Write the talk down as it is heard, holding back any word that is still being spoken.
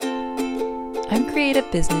I'm creative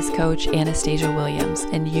business coach Anastasia Williams,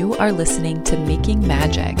 and you are listening to Making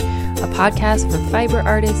Magic, a podcast for fiber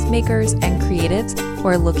artists, makers, and creatives who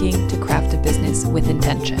are looking to craft a business with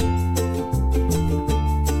intention.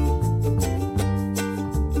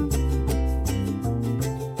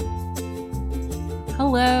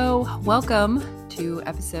 Hello, welcome to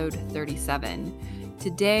episode 37.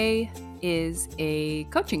 Today is a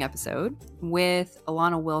coaching episode with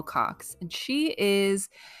Alanna Wilcox, and she is,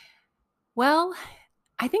 well,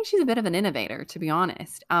 I think she's a bit of an innovator, to be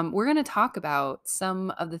honest. We're going to talk about some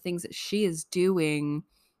of the things that she is doing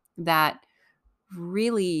that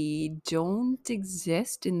really don't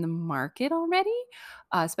exist in the market already,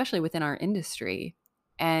 especially within our industry.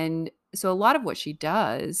 And so a lot of what she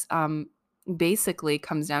does basically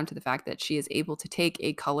comes down to the fact that she is able to take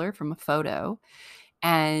a color from a photo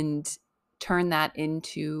and turn that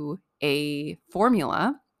into a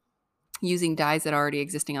formula using dyes that are already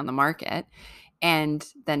existing on the market, and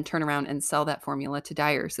then turn around and sell that formula to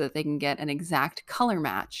dyers so that they can get an exact color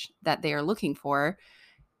match that they are looking for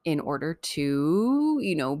in order to,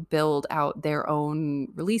 build out their own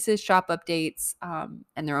releases, shop updates,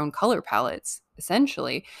 and their own color palettes,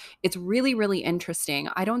 essentially. It's really, really interesting.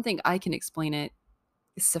 I don't think I can explain it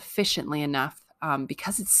sufficiently enough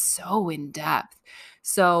because it's so in depth.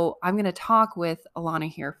 So I'm going to talk with Alanna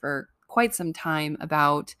here for quite some time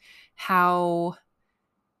about how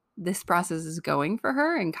this process is going for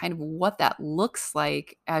her and kind of what that looks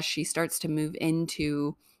like as she starts to move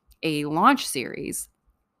into a launch series.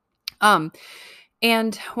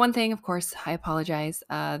 And one thing, of course, I apologize.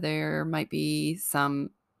 There might be some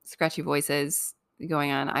scratchy voices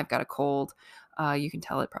going on. I've got a cold. You can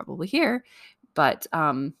tell it probably here, but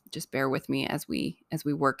just bear with me as we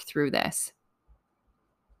work through this.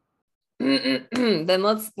 Then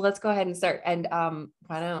let's go ahead and start. And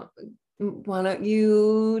why don't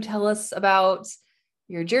you tell us about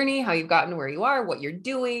your journey, how you've gotten where you are, what you're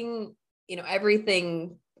doing,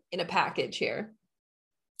 everything in a package here.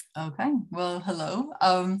 Okay. Well, hello.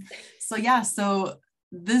 So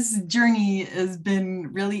this journey has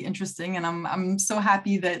been really interesting, and I'm so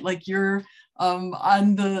happy that you're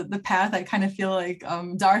on the path. I kind of feel like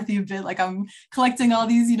Dorothy a bit, like I'm collecting all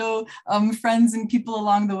these friends and people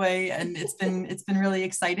along the way, and it's been really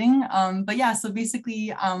exciting. So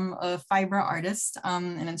basically I'm a fiber artist,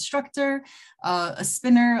 an instructor, a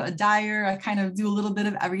spinner, a dyer. I kind of do a little bit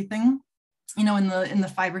of everything, in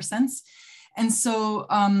the fiber sense. And so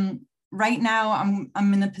right now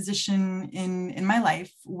I'm in a position in my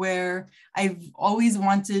life where I've always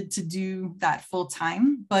wanted to do that full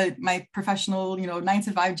time, but my professional,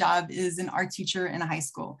 9-to-5 job is an art teacher in a high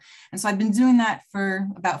school. And so I've been doing that for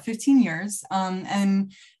about 15 years.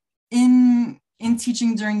 And in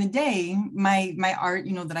teaching during the day, my art,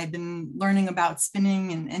 that I've been learning about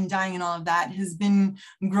spinning and dyeing and all of that has been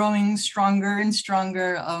growing stronger and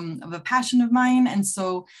stronger of a passion of mine. And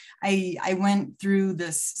so I went through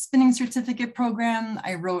this spinning certificate program.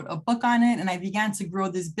 I wrote a book on it, and I began to grow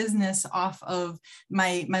this business off of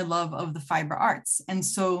my love of the fiber arts. And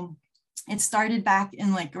so it started back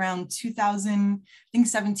in around 2000, I think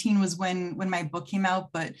 17 was when my book came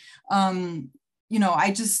out. But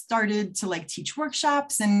I just started to teach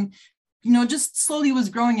workshops and, just slowly was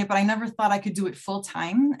growing it, but I never thought I could do it full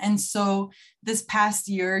time. And so this past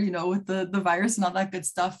year, with the virus and all that good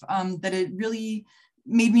stuff, that it really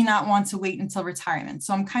made me not want to wait until retirement.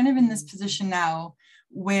 So I'm kind of in this position now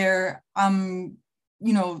where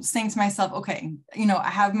saying to myself, okay, I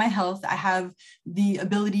have my health, I have the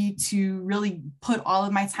ability to really put all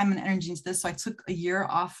of my time and energy into this. So I took a year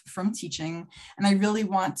off from teaching, and I really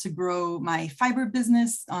want to grow my fiber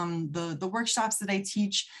business, the workshops that I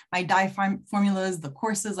teach, my dye formulas, the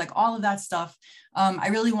courses, all of that stuff. I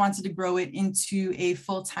really wanted to grow it into a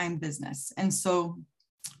full-time business. And so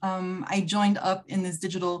I joined up in this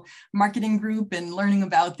digital marketing group and learning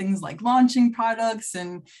about things like launching products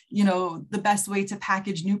and, the best way to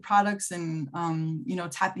package new products and,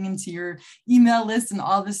 tapping into your email list and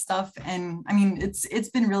all this stuff. And I mean, it's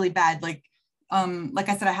been really bad. Like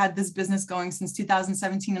I said, I had this business going since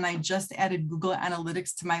 2017, and I just added Google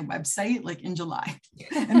Analytics to my website in July,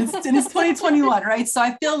 and it's 2021, right? So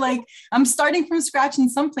I feel like I'm starting from scratch in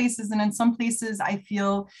some places, and in some places I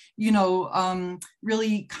feel,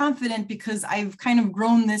 really confident because I've kind of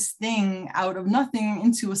grown this thing out of nothing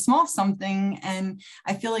into a small something. And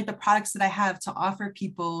I feel like the products that I have to offer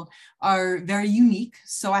people are very unique.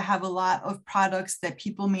 So I have a lot of products that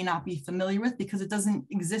people may not be familiar with because it doesn't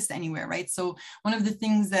exist anywhere, right? So one of the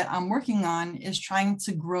things that I'm working on is trying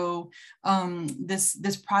to grow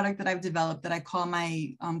this product that I've developed that I call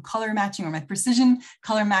my color matching, or my precision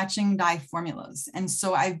color matching dye formulas. And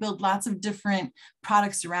so I've built lots of different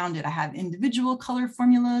products around it. I have individual color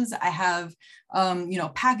formulas. I have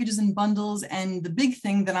packages and bundles. And the big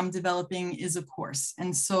thing that I'm developing is a course.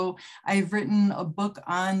 And so I've written a book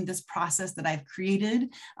on this process that I've created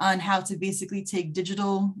on how to basically take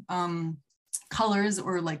digital colors,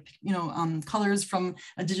 or colors from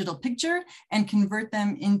a digital picture, and convert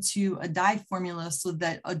them into a dye formula so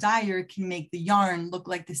that a dyer can make the yarn look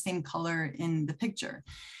like the same color in the picture.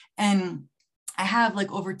 And I have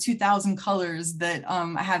like over 2,000 colors that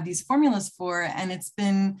I have these formulas for, and it's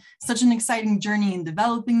been such an exciting journey in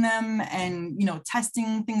developing them and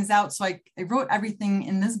testing things out. So I wrote everything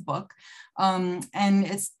in this book, and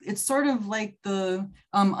it's sort of like the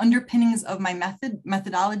underpinnings of my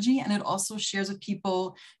methodology, and it also shares with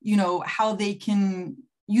people how they can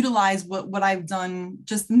utilize what I've done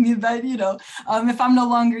just in the event, if I'm no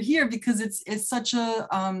longer here, because it's such a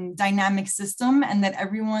dynamic system, and that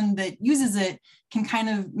everyone that uses it can kind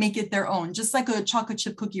of make it their own, just like a chocolate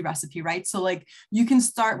chip cookie recipe, right? So like you can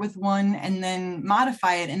start with one and then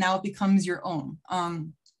modify it, and now it becomes your own.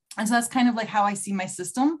 And so that's kind of like how I see my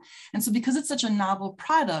system. And so because it's such a novel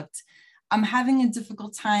product, I'm having a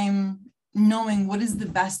difficult time knowing what is the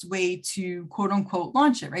best way to quote unquote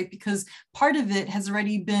launch it, right? Because part of it has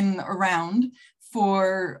already been around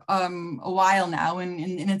for a while now, and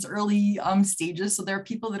in its early stages. So there are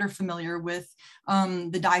people that are familiar with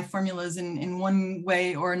the dye formulas in one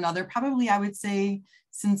way or another. Probably, I would say,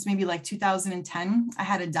 since maybe like 2010, I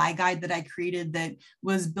had a dye guide that I created that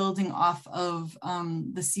was building off of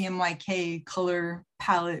the CMYK color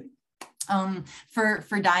palette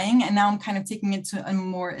for dyeing. And now I'm kind of taking it to a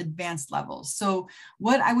more advanced level. So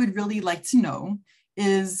what I would really like to know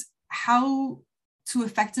is how to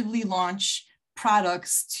effectively launch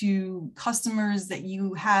products to customers that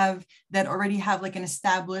you have that already have like an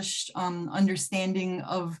established understanding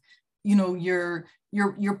of your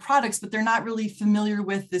products, but they're not really familiar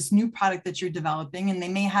with this new product that you're developing, and they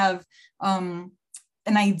may have an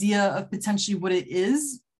idea of potentially what it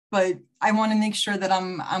is, but I want to make sure that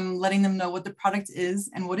I'm letting them know what the product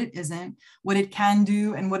is and what it isn't, what it can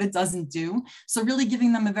do and what it doesn't do. So really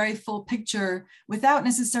giving them a very full picture without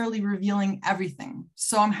necessarily revealing everything.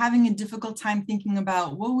 So I'm having a difficult time thinking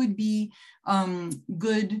about what would be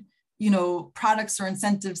good products or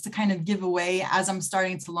incentives to kind of give away as I'm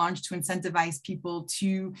starting to launch, to incentivize people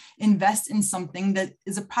to invest in something that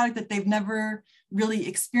is a product that they've never really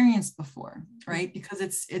experienced before, right? Because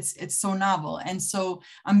it's so novel. And so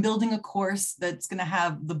I'm building a course that's going to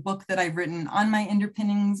have the book that I've written on my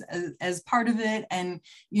underpinnings as part of it. And,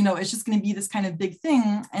 it's just going to be this kind of big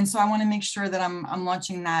thing. And so I want to make sure that I'm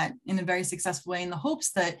launching that in a very successful way, in the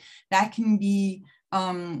hopes that that can be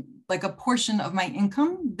like a portion of my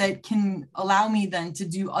income that can allow me then to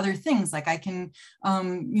do other things. Like I can,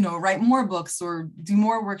 write more books or do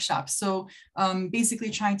more workshops. So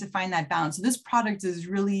basically trying to find that balance. So this product is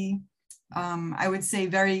really, I would say,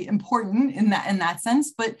 very important in that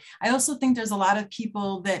sense. But I also think there's a lot of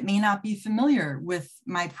people that may not be familiar with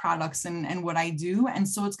my products and what I do. And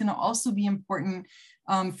so it's going to also be important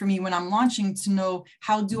for me when I'm launching to know,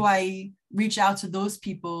 how do I reach out to those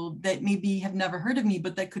people that maybe have never heard of me,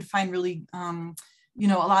 but that could find really, a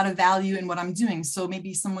lot of value in what I'm doing. So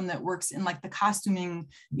maybe someone that works in like the costuming,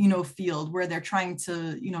 field, where they're trying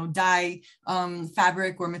to, dye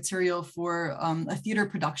fabric or material for a theater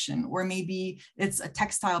production, or maybe it's a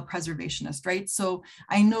textile preservationist, right? So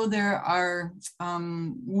I know there are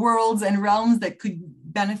worlds and realms that could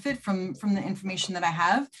benefit from the information that I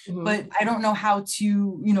have, but I don't know how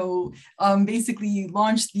to, basically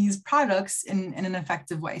launch these products in an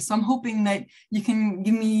effective way. So I'm hoping that you can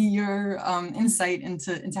give me your insight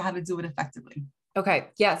into how to do it effectively. Okay.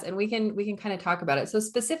 Yes. And we can kind of talk about it. So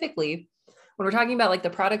specifically, when we're talking about like the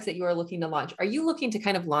products that you are looking to launch, are you looking to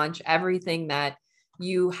kind of launch everything that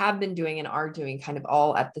you have been doing and are doing kind of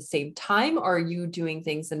all at the same time? Or are you doing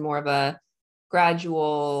things in more of a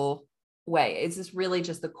gradual way? Is this really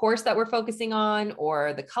just the course that we're focusing on,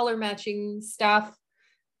 or the color matching stuff?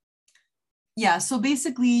 Yeah. So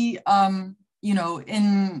basically,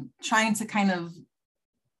 in trying to kind of,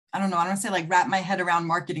 I don't want to say like wrap my head around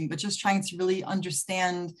marketing, but just trying to really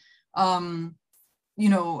understand, how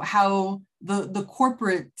the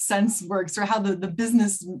corporate sense works, or how the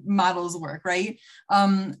business models work, right?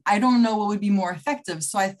 I don't know what would be more effective.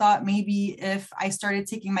 So I thought maybe if I started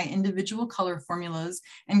taking my individual color formulas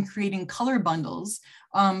and creating color bundles,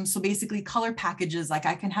 so basically color packages, like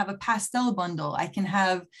I can have a pastel bundle, I can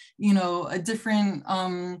have, a different,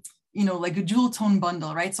 like a jewel tone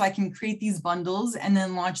bundle, right? So I can create these bundles and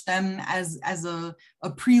then launch them as a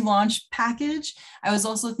pre-launch package. I was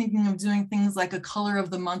also thinking of doing things like a color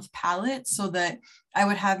of the month palette, so that I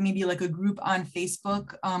would have maybe like a group on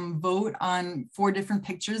Facebook vote on 4 different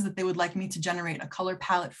pictures that they would like me to generate a color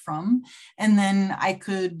palette from. And then I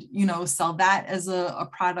could, sell that as a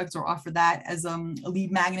product, or offer that as a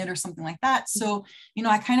lead magnet or something like that. So,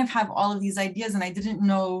 I kind of have all of these ideas, and I didn't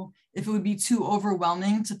know if it would be too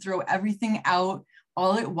overwhelming to throw everything out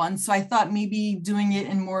all at once. So I thought maybe doing it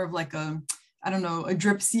in more of like a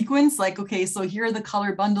drip sequence, like, okay, so here are the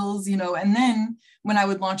color bundles, and then when I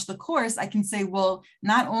would launch the course, I can say, well,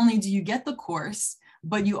 not only do you get the course,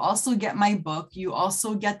 but you also get my book, you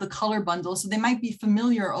also get the color bundle. So they might be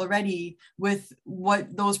familiar already with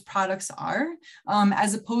what those products are,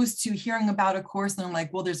 as opposed to hearing about a course and I'm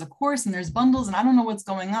like, well, there's a course and there's bundles and I don't know what's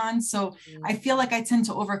going on. So I feel like I tend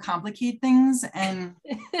to overcomplicate things. And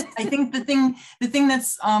I think the thing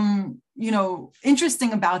that's,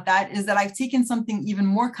 interesting about that is that I've taken something even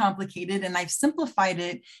more complicated and I've simplified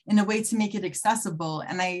it in a way to make it accessible.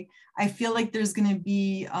 And I feel like there's going to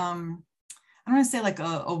be, I don't want to say like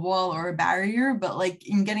a wall or a barrier, but like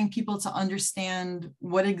in getting people to understand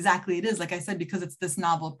what exactly it is, like I said, because it's this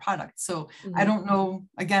novel product. So I don't know,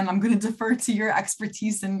 again, I'm going to defer to your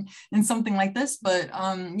expertise in something like this, but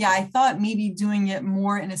I thought maybe doing it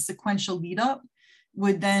more in a sequential lead up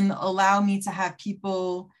would then allow me to have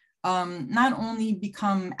people not only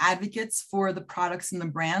become advocates for the products and the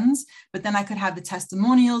brands, but then I could have the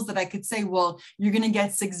testimonials that I could say, well, you're going to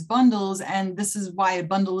get 6 bundles and this is why a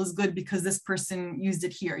bundle is good because this person used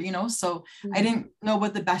it here, so I didn't know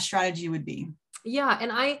what the best strategy would be. Yeah.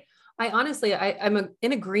 And I honestly, I'm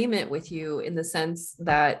in agreement with you in the sense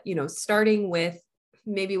that, starting with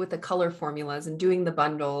maybe with the color formulas and doing the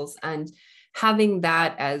bundles and having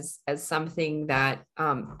that as something that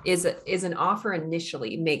is an offer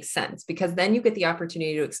initially makes sense, because then you get the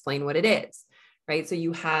opportunity to explain what it is, right? So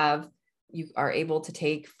you are able to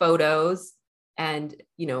take photos and,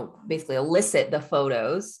 basically elicit the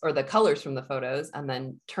photos or the colors from the photos and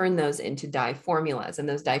then turn those into dye formulas. And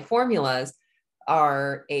those dye formulas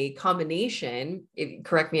are a combination,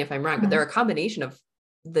 correct me if I'm wrong, but they're a combination of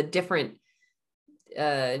the different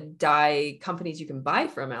dye companies you can buy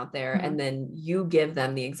from out there. And then you give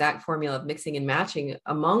them the exact formula of mixing and matching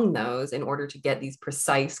among those in order to get these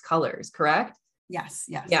precise colors, correct? Yes.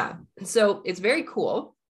 Yeah. So it's very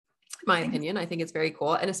cool. In my opinion, I think it's very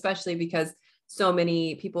cool. And especially because so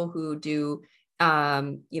many people who do,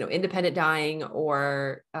 independent dyeing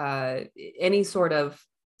or any sort of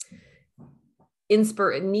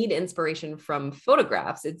need inspiration from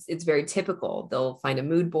photographs, it's very typical. They'll find a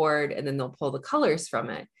mood board and then they'll pull the colors from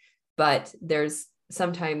it. But there's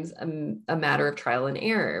sometimes a matter of trial and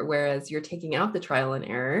error, whereas you're taking out the trial and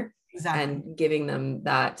error and giving them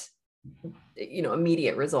that,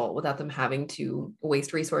 immediate result without them having to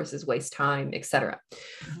waste resources, waste time, etc.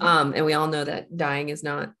 And we all know that dyeing is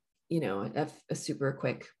not, a super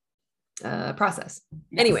quick process.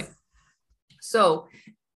 Yes. Anyway, so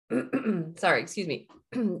sorry, excuse me.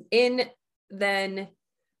 In then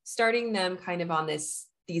starting them kind of on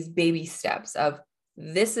these baby steps of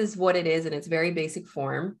this is what it is in its very basic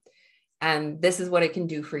form. And this is what it can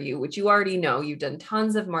do for you, which you already know. You've done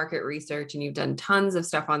tons of market research and you've done tons of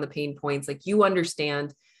stuff on the pain points. Like you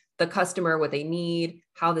understand the customer, what they need,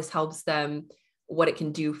 how this helps them, what it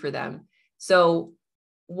can do for them. So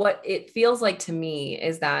what it feels like to me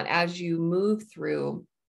is that as you move through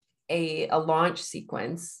a launch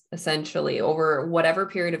sequence, essentially over whatever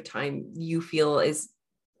period of time you feel is,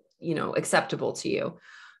 acceptable to you.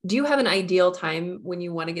 Do you have an ideal time when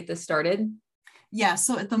you want to get this started? Yeah,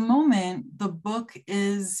 so at the moment, the book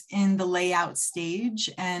is in the layout stage,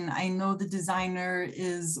 and I know the designer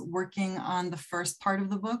is working on the first part of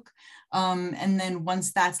the book. And then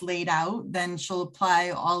once that's laid out, then she'll apply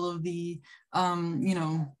all of the,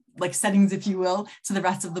 like settings, if you will, to the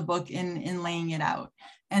rest of the book in laying it out.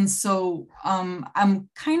 And so I'm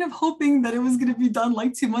kind of hoping that it was going to be done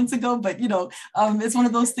like 2 months ago, but, it's one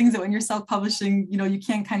of those things that when you're self-publishing, you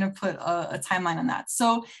can't kind of put a timeline on that.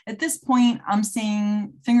 So at this point, I'm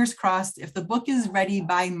saying, fingers crossed, if the book is ready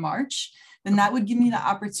by March, then that would give me the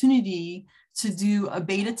opportunity to do a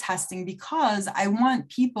beta testing, because I want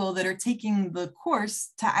people that are taking the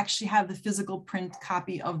course to actually have the physical print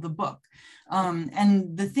copy of the book.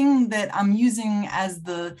 And the thing that I'm using as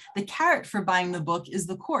the carrot for buying the book is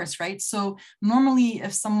the course, right? So normally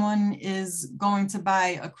if someone is going to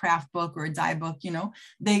buy a craft book or a dye book,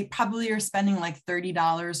 they probably are spending like $30,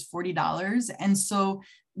 $40. And so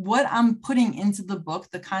what I'm putting into the book,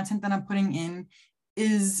 the content that I'm putting in,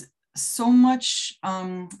 is so much,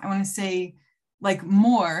 I want to say like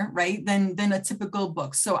more, right, than a typical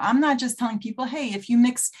book. So I'm not just telling people, hey, if you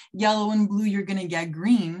mix yellow and blue, you're going to get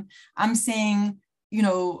green. I'm saying,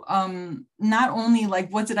 not only like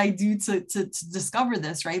what did I do to discover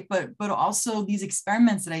this, right, but also these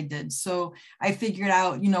experiments that I did. So I figured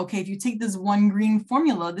out, okay, if you take this one green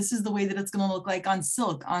formula, this is the way that it's going to look like on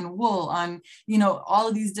silk, on wool, on all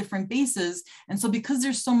of these different bases. And so because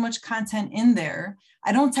there's so much content in there,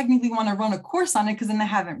 I don't technically want to run a course on it because then I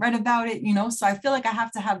haven't read about it, so I feel like I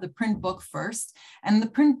have to have the print book first. And the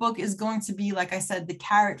print book is going to be, like I said, the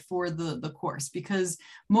carrot for the course, because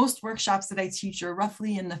most workshops that I teach are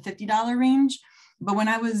roughly in the $50 range. But when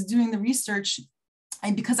I was doing the research,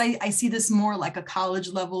 because I see this more like a college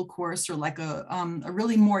level course or like a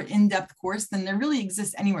really more in-depth course than there really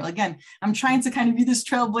exists anywhere. Again, I'm trying to kind of be this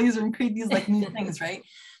trailblazer and create these like new things, right?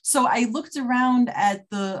 So I looked around at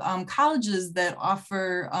the colleges that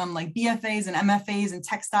offer like BFAs and MFAs in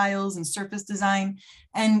textiles and surface design.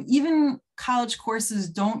 And even college courses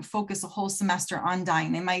don't focus a whole semester on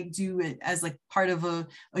dyeing. They might do it as like part of a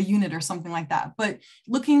unit or something like that. But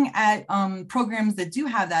looking at programs that do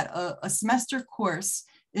have that, a semester course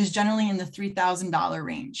is generally in the $3,000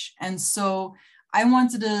 range. And so I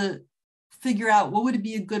wanted to figure out what would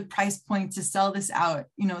be a good price point to sell this out,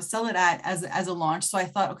 sell it at as a launch. So I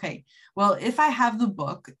thought, okay, well, if I have the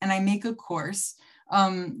book and I make a course,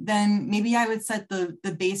 then maybe I would set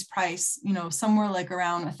the base price, somewhere like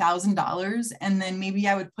around $1,000. And then maybe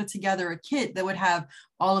I would put together a kit that would have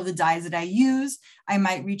all of the dyes that I use. I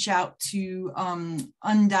might reach out to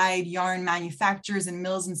undyed yarn manufacturers and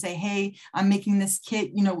mills and say, hey, I'm making this kit.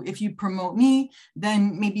 If you promote me,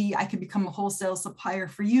 then maybe I could become a wholesale supplier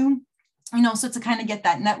for you. So to kind of get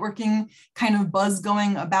that networking kind of buzz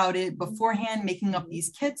going about it beforehand, making up these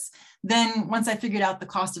kits. Then once I figured out the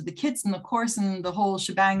cost of the kits and the course and the whole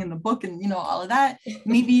shebang and the book and, all of that,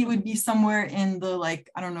 maybe it would be somewhere in the like,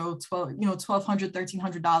 I don't know, $1,200,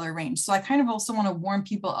 $1,300 range. So I kind of also want to warm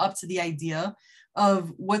people up to the idea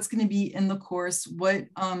of what's going to be in the course, what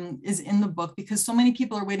is in the book, because so many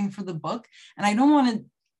people are waiting for the book. And I don't want to,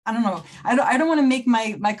 I don't want to make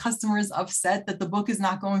my customers upset that the book is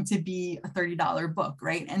not going to be a $30 book,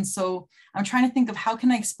 right? And so I'm trying to think of how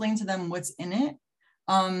can I explain to them what's in it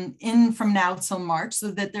from now till March, so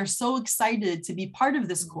that they're so excited to be part of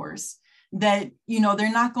this course that,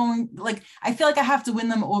 they're not going, like, I feel like I have to win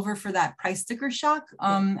them over for that price sticker shock.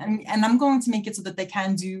 And I'm going to make it so that they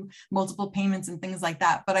can do multiple payments and things like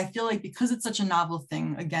that. But I feel like because it's such a novel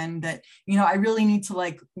thing, again, that, I really need to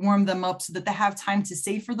like warm them up so that they have time to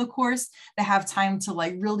save for the course. They have time to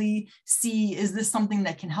like really see, is this something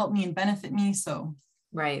that can help me and benefit me? So.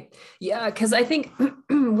 Right. Yeah. Cause I think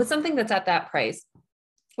with something that's at that price,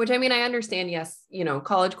 which I mean, I understand, yes,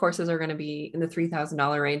 college courses are going to be in the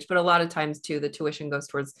 $3,000 range, but a lot of times too, the tuition goes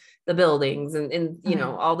towards the buildings and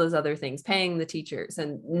all those other things, paying the teachers,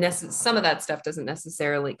 and some of that stuff doesn't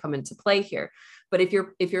necessarily come into play here. But if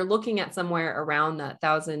you're looking at somewhere around that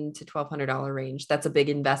 $1,000 to $1,200 range, that's a big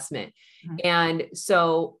investment. Mm-hmm. And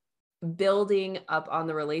so building up on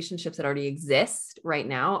the relationships that already exist right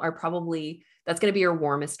now that's going to be your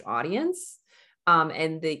warmest audience.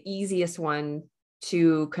 And the easiest one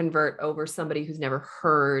to convert over somebody who's never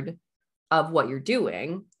heard of what you're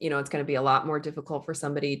doing. It's going to be a lot more difficult for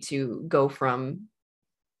somebody to go from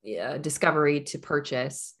discovery to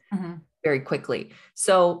purchase very quickly.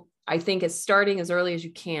 So I think starting as early as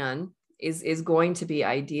you can is going to be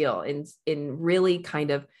ideal in really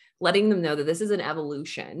kind of letting them know that this is an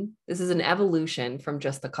evolution. This is an evolution from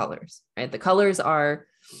just the colors, right? The colors are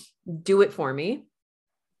do it for me.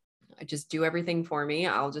 Just do everything for me.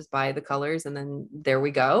 I'll just buy the colors and then there we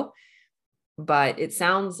go. But it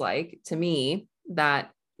sounds like to me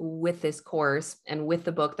that with this course and with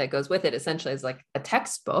the book that goes with it, essentially is like a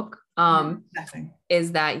textbook,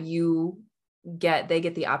 is that they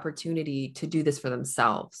get the opportunity to do this for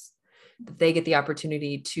themselves. They get the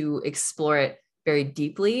opportunity to explore it very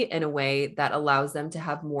deeply in a way that allows them to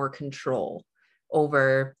have more control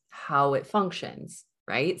over how it functions,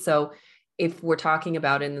 right? So if we're talking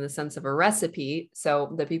about it in the sense of a recipe,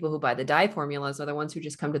 so the people who buy the dye formulas are the ones who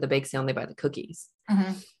just come to the bake sale and they buy the cookies.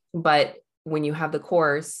 Mm-hmm. But when you have the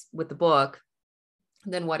course with the book,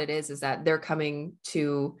 then what it is that they're coming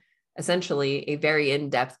to essentially a very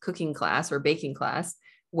in-depth cooking class or baking class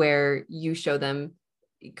where you show them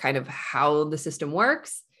kind of how the system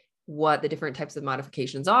works, what the different types of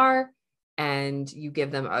modifications are, and you give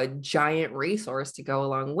them a giant resource to go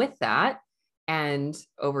along with that. And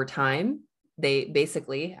over time, they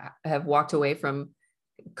basically have walked away from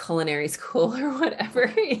culinary school or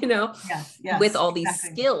whatever, yes, with all these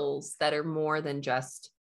skills that are more than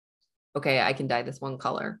just okay, I can dye this one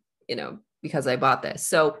color, because I bought this.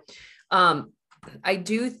 So I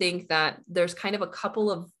do think that there's kind of a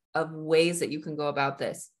couple of ways that you can go about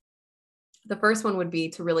this. The first one would be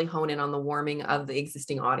to really hone in on the warming of the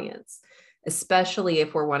existing audience, especially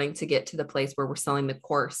if we're wanting to get to the place where we're selling the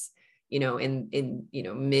course, in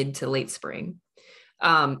mid to late spring.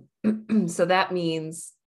 So that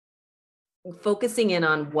means focusing in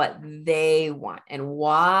on what they want and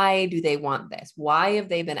why do they want this? Why have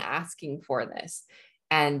they been asking for this?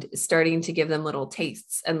 And starting to give them little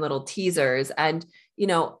tastes and little teasers and,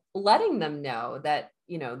 letting them know that,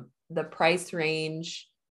 the price range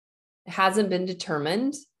hasn't been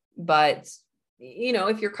determined, but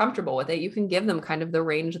if you're comfortable with it, you can give them kind of the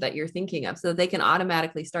range that you're thinking of so that they can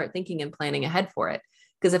automatically start thinking and planning ahead for it.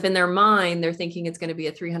 Because if in their mind, they're thinking it's going to be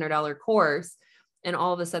a $300 course and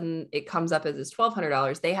all of a sudden it comes up as this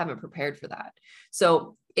 $1,200, they haven't prepared for that.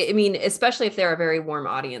 So, I mean, especially if they're a very warm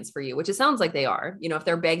audience for you, which it sounds like they are, if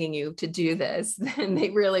they're begging you to do this, then they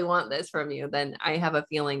really want this from you, then I have a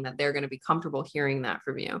feeling that they're going to be comfortable hearing that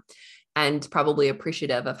from you and probably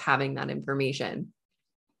appreciative of having that information.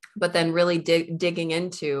 But then really digging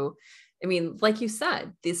into, I mean, like you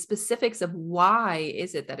said, the specifics of why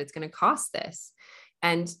is it that it's going to cost this?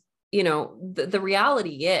 And, the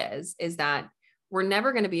reality is that we're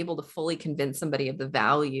never going to be able to fully convince somebody of the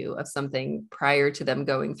value of something prior to them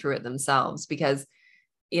going through it themselves, because,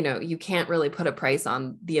 you can't really put a price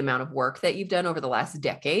on the amount of work that you've done over the last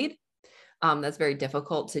decade. That's very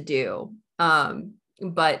difficult to do.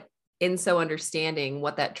 But in so understanding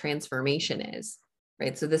what that transformation is,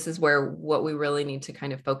 right? So this is where what we really need to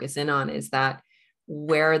kind of focus in on is that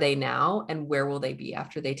where are they now and where will they be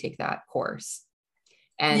after they take that course?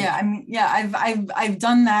 And yeah, I mean, yeah, I've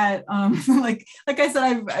done that. Like I said,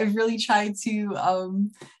 I've really tried to,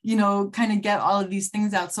 kind of get all of these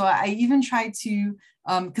things out. So I even tried to,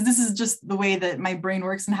 because this is just the way that my brain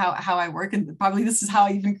works and how I work. And probably this is how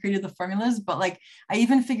I even created the formulas. But like, I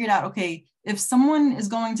even figured out, okay, if someone is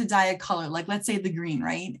going to dye a color, like let's say the green,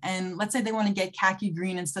 right? And let's say they want to get khaki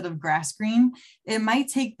green instead of grass green, it might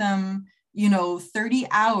take them 30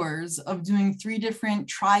 hours of doing 3 different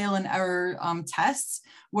trial and error tests.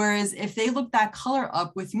 Whereas if they look that color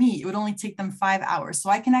up with me, it would only take them 5 hours. So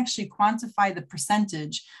I can actually quantify the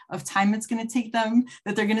percentage of time it's going to take them,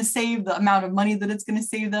 that they're going to save, the amount of money that it's going to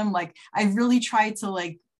save them. Like I really tried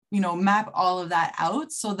to map all of that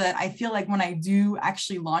out so that I feel like when I do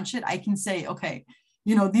actually launch it, I can say, okay,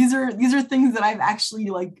 these are things that I've actually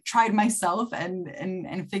tried myself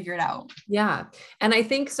and figured out. yeah. And I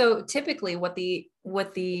think so typically what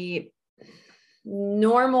the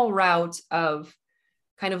normal route of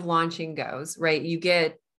kind of launching goes, right?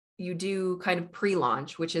 You do kind of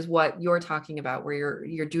pre-launch, which is what you're talking about, where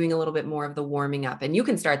you're doing a little bit more of the warming up, and you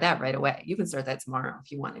can start that right away. You can start that tomorrow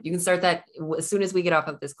if you wanted. You can start that as soon as we get off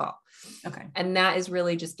of this call. Okay. And that is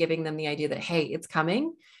really just giving them the idea that, hey, it's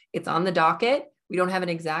coming. It's on the docket. We don't have an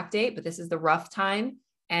exact date, but this is the rough time.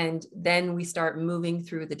 And then we start moving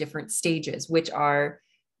through the different stages, which are,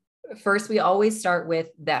 first, we always start with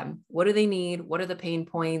them. What do they need? What are the pain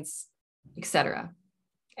points, etc.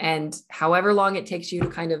 And however long it takes you to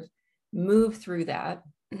kind of move through that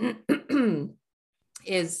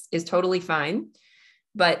is totally fine.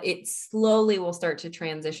 But it slowly will start to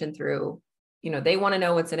transition through, they want to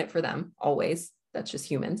know what's in it for them always. That's just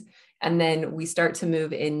humans. And then we start to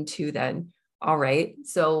move into then, all right,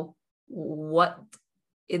 so what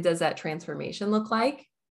does that transformation look like?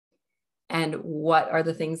 And what are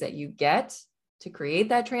the things that you get to create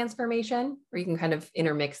that transformation? Or you can kind of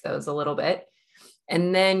intermix those a little bit.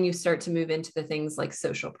 And then you start to move into the things like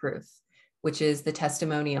social proof, which is the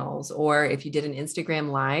testimonials, or if you did an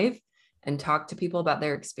Instagram live and talk to people about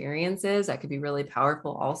their experiences, that could be really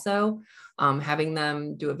powerful also. Having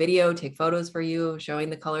them do a video, take photos for you,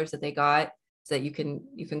 showing the colors that they got, so that you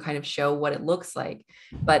can kind of show what it looks like.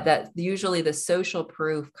 But that usually the social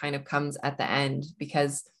proof kind of comes at the end,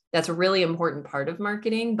 because that's a really important part of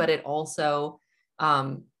marketing, but it also,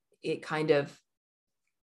 it kind of,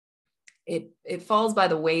 it falls by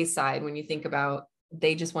the wayside when you think about,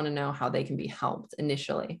 they just want to know how they can be helped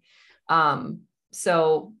initially.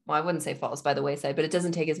 So, well, I wouldn't say falls by the wayside, but it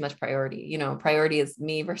doesn't take as much priority. Priority is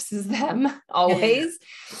me versus them always.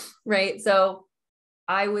 Yeah. Right. So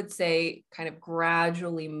I would say kind of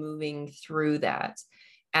gradually moving through that.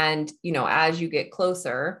 And, as you get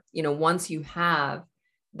closer, once you have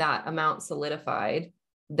that amount solidified,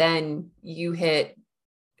 then you hit,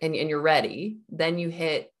 and you're ready, then you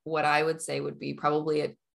hit what I would say would be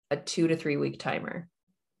probably a 2 to 3 week timer.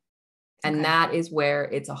 And okay. That is where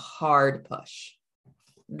it's a hard push.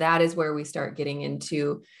 That is where we start getting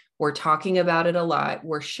into We're talking about it a lot.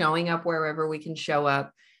 We're showing up wherever we can show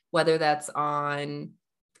up, whether that's on,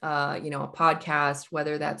 a podcast,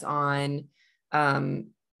 whether that's on,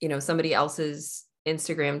 somebody else's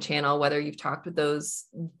Instagram channel, whether you've talked with those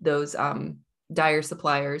dyer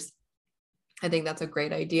suppliers. I think that's a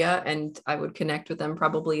great idea. And I would connect with them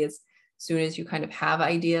probably as soon as you kind of have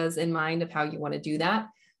ideas in mind of how you want to do that,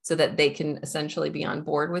 so that they can essentially be on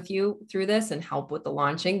board with you through this and help with the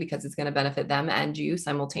launching, because it's going to benefit them and you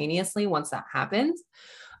simultaneously once that happens.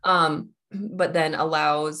 But then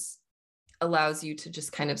allows you to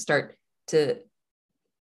just kind of start to,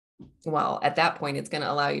 well, at that point, it's going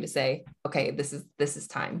to allow you to say, okay, this is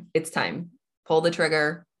time. It's time. Pull the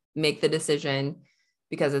trigger, make the decision,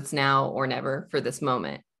 because it's now or never for this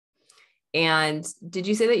moment. And did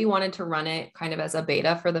you say that you wanted to run it kind of as a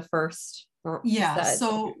beta for the first? Yeah.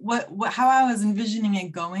 So how I was envisioning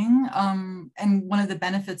it going, and one of the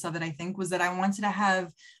benefits of it, I think, was that I wanted to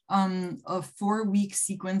have a 4-week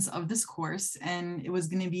sequence of this course, and it was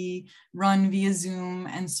going to be run via Zoom.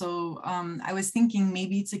 And so I was thinking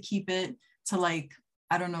maybe to keep it to like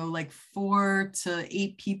 4 to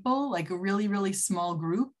 8 people, like a really, really small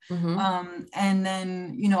group. Mm-hmm. And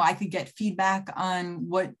then, I could get feedback on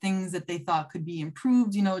what things that they thought could be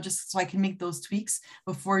improved, just so I can make those tweaks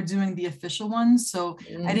before doing the official ones. So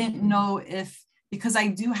I didn't know because I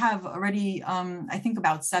do have already, I think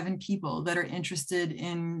about 7 people that are interested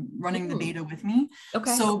in running the beta with me.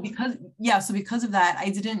 Okay. So because of that, I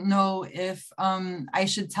didn't know if I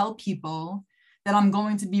should tell people that I'm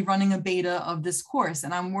going to be running a beta of this course,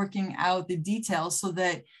 and I'm working out the details so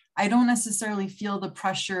that I don't necessarily feel the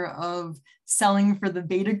pressure of selling for the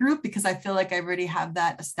beta group, because I feel like I already have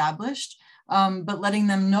that established. But letting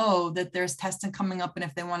them know that there's testing coming up, and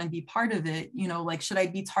if they want to be part of it, like, should I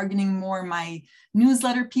be targeting more my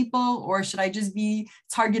newsletter people, or should I just be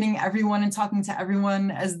targeting everyone and talking to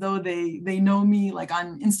everyone as though they know me, like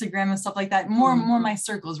on Instagram and stuff like that, more my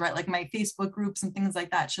circles, right? Like my Facebook groups and things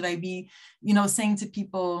like that. Should I be, saying to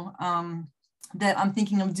people, that I'm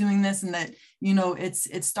thinking of doing this and that,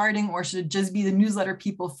 it's starting, or should it just be the newsletter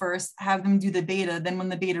people first, have them do the beta, then when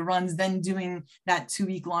the beta runs, then doing that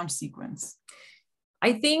 2-week launch sequence?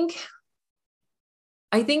 I think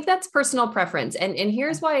that's personal preference. And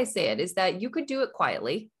here's why I say it is that you could do it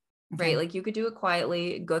quietly, right? Like you could do it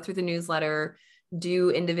quietly, go through the newsletter, do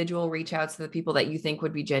individual reach outs to the people that you think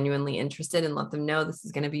would be genuinely interested, and let them know this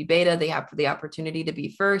is going to be beta. They have the opportunity to be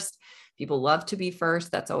first. People love to be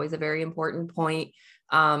first. That's always a very important point.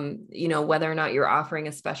 Whether or not you're offering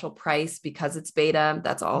a special price because it's beta,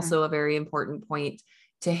 that's also a very important point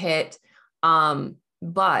to hit.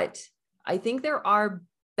 But I think there are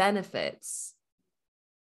benefits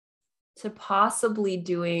to possibly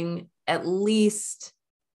doing at least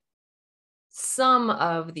some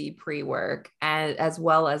of the pre-work as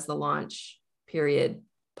well as the launch period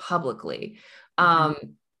publicly,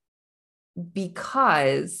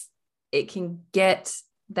 because it can get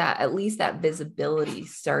that, at least that visibility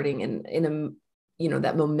starting in a,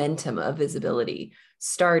 that momentum of visibility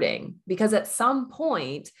starting, because at some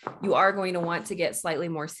point you are going to want to get slightly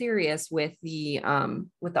more serious with the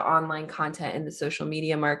online content and the social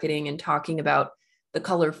media marketing and talking about the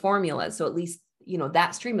color formulas. So at least,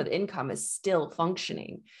 that stream of income is still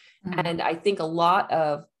functioning. And I think a lot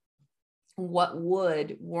of what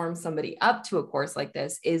would warm somebody up to a course like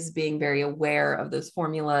this is being very aware of those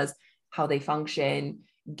formulas, how they function,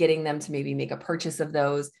 getting them to maybe make a purchase of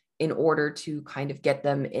those in order to kind of get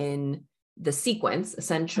them in the sequence,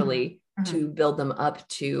 essentially, to build them up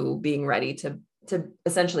to being ready to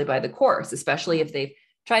essentially buy the course, especially if they've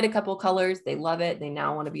tried a couple colors, they love it, they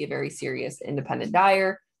now want to be a very serious independent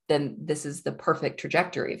dyer, then this is the perfect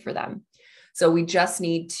trajectory for them. So we just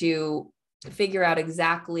need to figure out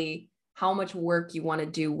exactly how much work you want to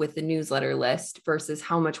do with the newsletter list versus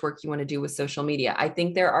how much work you want to do with social media. I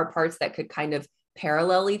think there are parts that could kind of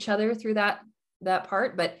parallel each other through that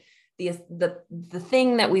part, but the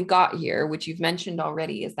thing that we've got here, which you've mentioned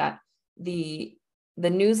already, is that the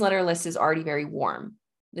newsletter list is already very warm.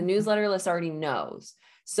 The newsletter list already knows.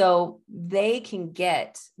 So they can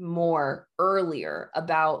get more earlier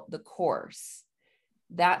about the course.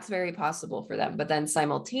 That's very possible for them. But then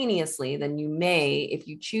simultaneously, then you may, if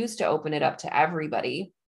you choose to open it up to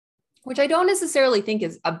everybody, which I don't necessarily think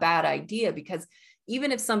is a bad idea, because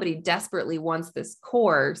even if somebody desperately wants this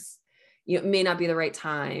course, it may not be the right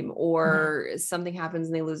time, or something happens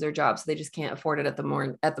and they lose their job, so they just can't afford it at the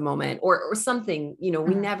moment, or something, we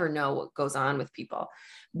never know what goes on with people.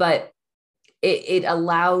 But it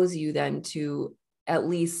allows you then to at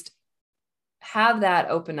least have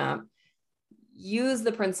that open up. use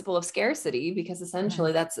the principle of scarcity, because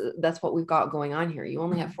essentially that's what we've got going on here. You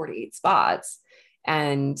only have 48 spots,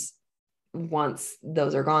 and once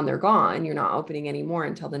those are gone, they're gone. You're not opening anymore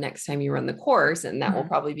until the next time you run the course, and that will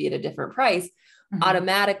probably be at a different price.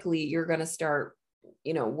 Automatically, you're going to start,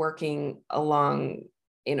 working along,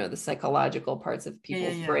 the psychological parts of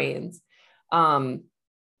people's brains.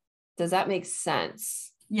 Does that make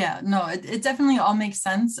sense? Yeah, no, it definitely all makes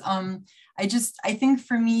sense. I think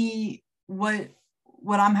for me,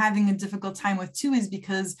 what I'm having a difficult time with too is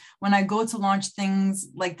because when I go to launch things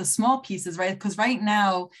like the small pieces, right? Because right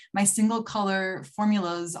now my single color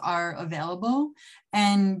formulas are available.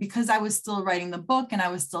 And because I was still writing the book and I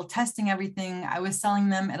was still testing everything, I was selling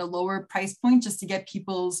them at a lower price point just to get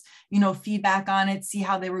people's, feedback on it, see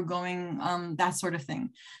how they were going, that sort of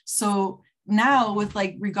thing. So now with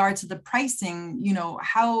like regard to the pricing,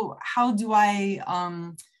 how do I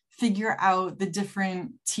figure out the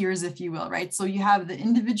different tiers, if you will, right? So you have the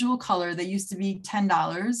individual color that used to be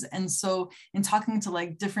 $10. And so in talking to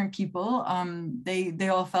like different people, they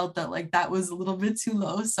all felt that like that was a little bit too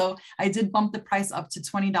low. So I did bump the price up to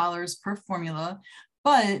 $20 per formula.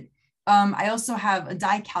 But I also have a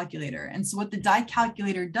die calculator. And so what the die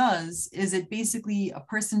calculator does is it basically, a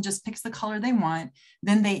person just picks the color they want,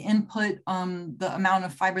 then they input the amount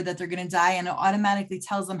of fiber that they're going to dye, and it automatically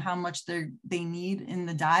tells them how much they need in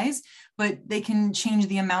the dyes, but they can change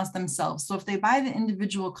the amounts themselves. So if they buy the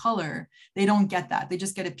individual color, they don't get that. They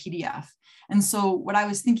just get a PDF. And so what I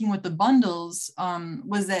was thinking with the bundles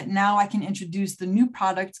was that now I can introduce the new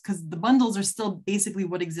product, because the bundles are still basically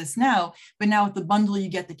what exists now, but now with the bundle, you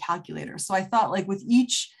get the calculator. So I thought like with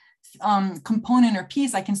each component or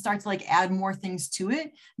piece, I can start to like add more things to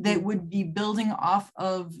it that would be building off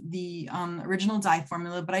of the original dye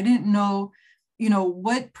formula, but I didn't know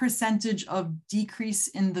what percentage of decrease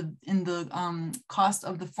in the cost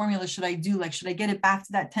of the formula should I do? Like, should I get it back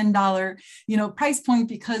to that $10, price point,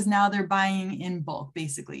 because now they're buying in bulk,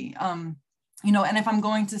 basically. And if I'm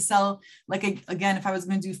going to sell, like, again, if I was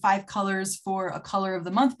going to do 5 colors for a color of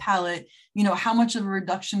the month palette, how much of a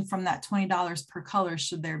reduction from that $20 per color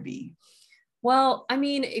should there be? Well, I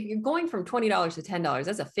mean, if you're going from $20 to $10,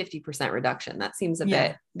 that's a 50% reduction. That seems a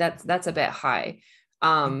bit, that's a bit high.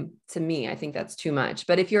 To me, I think that's too much.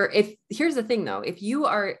 But if here's the thing though, if you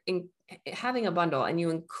are having a bundle and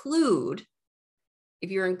if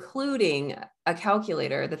you're including a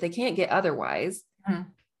calculator that they can't get otherwise,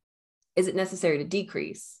 is it necessary to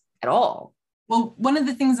decrease at all? Well, one of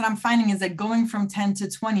the things that I'm finding is that going from 10 to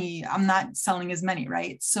 20, I'm not selling as many,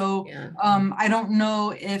 right? So I don't know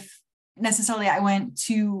if necessarily I went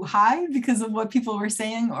too high because of what people were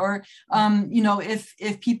saying, or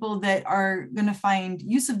if people that are going to find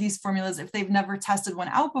use of these formulas, if they've never tested one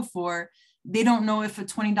out before, they don't know if a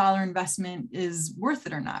 $20 investment is worth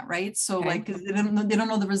it or not, right? So like, because they don't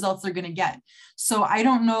know the results they're going to get. So I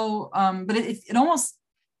don't know, but it almost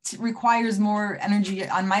requires more energy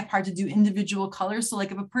on my part to do individual colors. So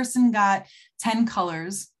like if a person got 10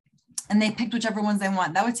 colors and they picked whichever ones they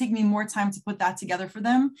want, that would take me more time to put that together for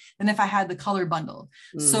them than if I had the color bundle.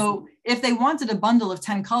 So if they wanted a bundle of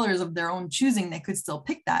 10 colors of their own choosing, they could still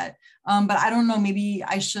pick that. But I don't know, maybe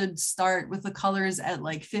I should start with the colors at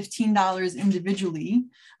like $15 individually.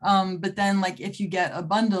 But then like if you get a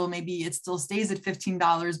bundle, maybe it still stays at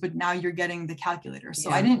 $15, but now you're getting the calculator. So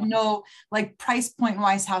I didn't know like price point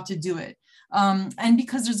wise how to do it. And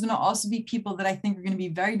because there's going to also be people that I think are going to be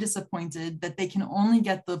very disappointed that they can only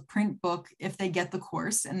get the print book if they get the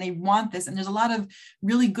course, and they want this. And there's a lot of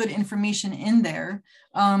really good information in there.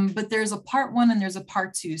 But there's a part 1 and there's a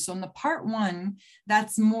part 2. So in the part 1,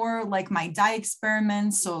 that's more like my dye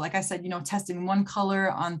experiments. So like I said, testing one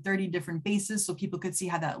color on 30 different bases so people could see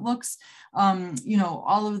how that looks.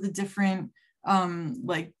 All of the different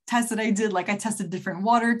like tests that I did, like I tested different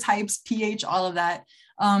water types, pH, all of that.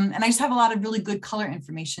 And I just have a lot of really good color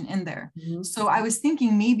information in there. So I was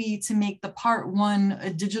thinking maybe to make the part 1 a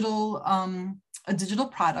digital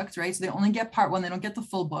product, right? So they only get part 1, they don't get the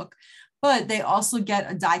full book, but they also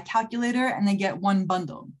get a dye calculator and they get one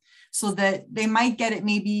bundle. So that they might get it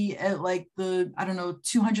maybe at like the, I don't know,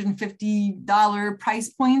 $250 price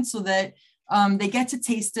point, so that they get to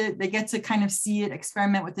taste it, they get to kind of see it,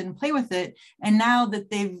 experiment with it, and play with it. And now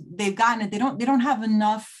that they've gotten it, they don't have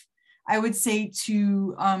enough, I would say,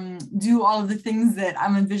 to do all of the things that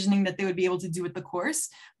I'm envisioning that they would be able to do with the course.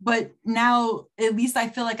 But now at least I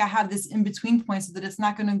feel like I have this in between point, so that it's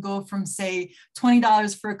not going to go from say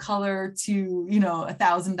 $20 for a color to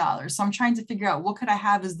 $1,000. So I'm trying to figure out what could I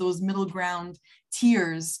have as those middle ground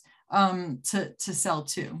tiers to sell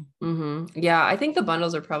to. Yeah, I think the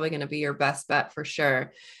bundles are probably going to be your best bet for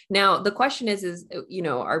sure. Now the question is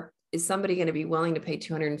is somebody going to be willing to pay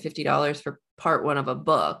 $250 for part one of a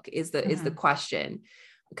book is the question.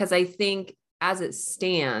 Because I think as it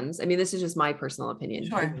stands, I mean, this is just my personal opinion.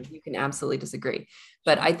 Sure. You can absolutely disagree,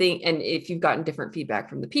 but I think, and if you've gotten different feedback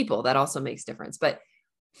from the people, that also makes difference. But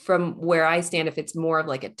from where I stand, if it's more of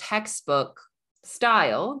like a textbook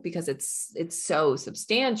style, because it's so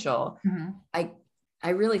substantial, I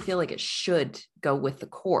really feel like it should go with the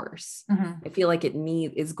course. I feel like it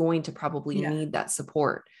is going to probably need that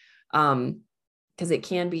support. Because it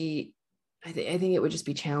can be, I think it would just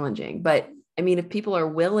be challenging. But I mean, if people are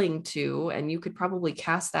willing to, and you could probably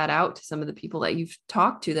cast that out to some of the people that you've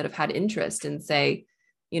talked to that have had interest and say,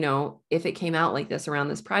 you know, if it came out like this around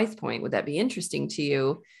this price point, would that be interesting to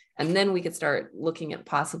you? And then we could start looking at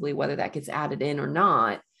possibly whether that gets added in or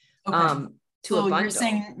not. Okay. To a bundle. You're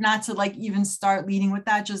saying not to like even start leading with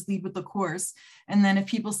that, just lead with the course. And then if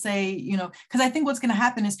people say, you know, because I think what's going to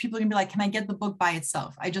happen is people are going to be like, can I get the book by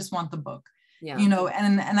itself? I just want the book. Yeah. You know,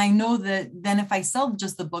 and I know that then if I sell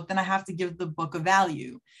just the book, then I have to give the book a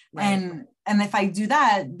value. Right. And if I do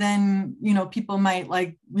that, then, you know, people might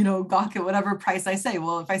like, you know, gawk at whatever price I say.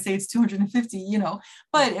 Well, if I say it's 250, you know,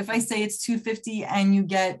 but if I say it's 250 and you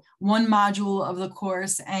get one module of the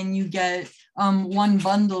course and you get one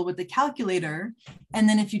bundle with the calculator, and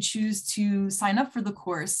then if you choose to sign up for the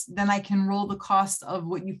course, then I can roll the cost of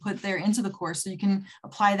what you put there into the course. So you can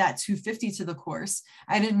apply that 250 to the course.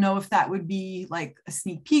 I didn't know if that would be like a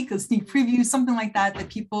sneak peek, a sneak preview, something like that, that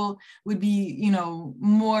people would be, you know,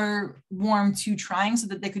 more warm to trying so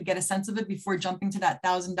that they could get a sense of it before jumping to that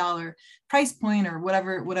 $1,000 price point or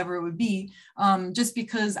whatever it would be. Just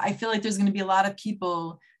because I feel like there's going to be a lot of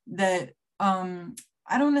people that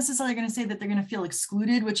I don't necessarily going to say that they're going to feel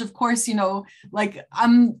excluded, which of course, you know, like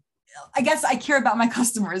I guess I care about my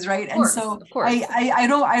customers, right? And so I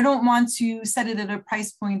don't want to set it at a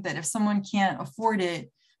price point that if someone can't afford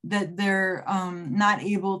it, that they're not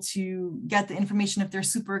able to get the information if they're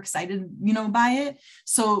super excited, you know, by it.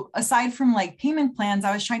 So aside from like payment plans,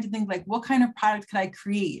 I was trying to think like, what kind of product could I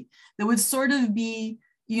create that would sort of be,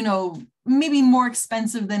 you know, maybe more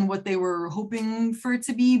expensive than what they were hoping for it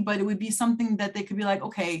to be, but it would be something that they could be like,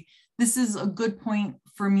 okay, this is a good point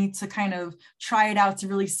for me to kind of try it out to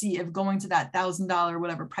really see if going to that $1,000,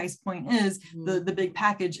 whatever price point is, the big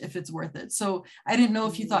package, if it's worth it. So I didn't know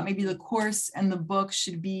if you thought maybe the course and the book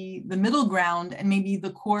should be the middle ground, and maybe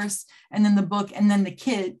the course and then the book and then the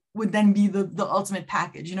kit would then be the ultimate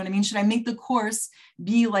package. You know what I mean? Should I make the course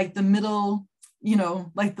be like the middle, you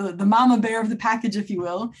know, like the mama bear of the package, if you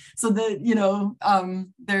will, so that, you know,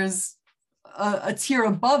 there's a tier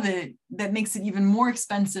above it that makes it even more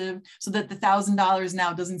expensive so that the $1,000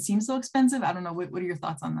 now doesn't seem so expensive? I don't know. What are your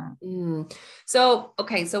thoughts on that? So,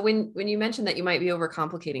 okay. So when you mentioned that you might be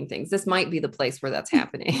overcomplicating things, this might be the place where that's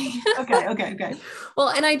happening. Okay. Well,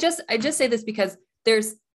 and I just say this because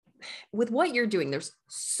with what you're doing, there's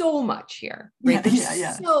so much here, right?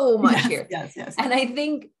 There's so much here. Yes. And I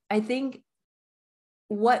think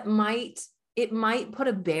it might put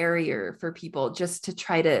a barrier for people just to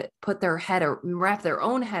try to put their head or wrap their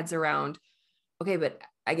own heads around, okay, but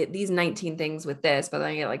I get these 19 things with this, but then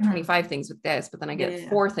I get like 25 things with this, but then I get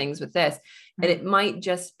 4 things with this. And it might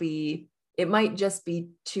just be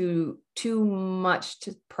too much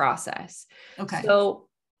to process. Okay. So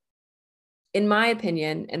in my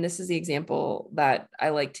opinion, and this is the example that I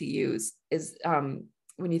like to use, is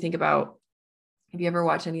when you think about, have you ever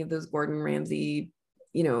watched any of those Gordon Ramsay,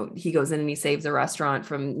 you know, he goes in and he saves a restaurant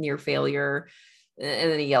from near failure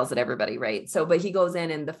and then he yells at everybody, right? So, but he goes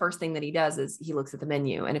in and the first thing that he does is he looks at the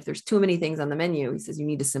menu. And if there's too many things on the menu, he says, you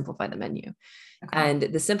need to simplify the menu. Okay. And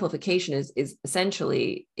the simplification is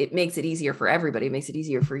essentially, it makes it easier for everybody. It makes it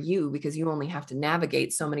easier for you because you only have to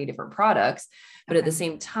navigate so many different products. But at the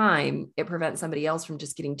same time, it prevents somebody else from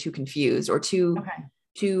just getting too confused or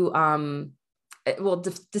decision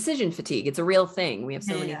fatigue. It's a real thing. We have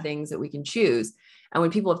so many things that we can choose. And when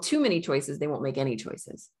people have too many choices, they won't make any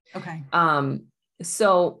choices. Okay.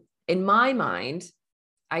 So in my mind,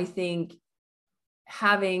 I think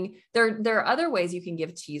there are other ways you can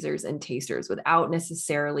give teasers and tasters without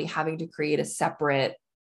necessarily having to create a separate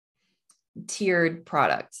tiered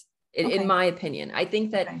product. In my opinion, I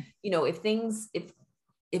think that, you know, if things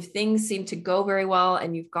seem to go very well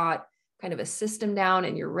and you've got kind of a system down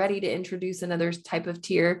and you're ready to introduce another type of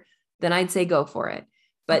tier, then I'd say go for it.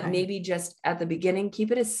 But maybe just at the beginning,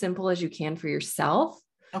 keep it as simple as you can for yourself.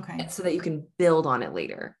 Okay. So that you can build on it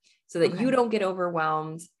later, so that you don't get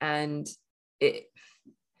overwhelmed. And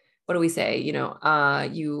what do we say? You know,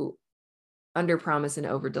 you under promise and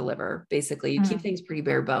over deliver. Basically, you keep things pretty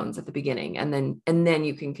bare bones at the beginning, and then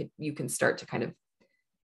you can start to kind of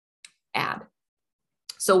add.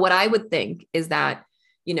 So what I would think is that,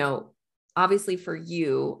 you know, obviously for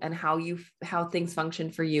you and how things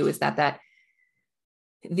function for you is that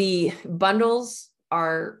the bundles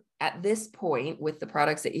are at this point with the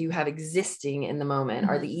products that you have existing in the moment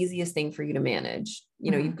are the easiest thing for you to manage.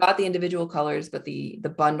 You know, you've got the individual colors, but the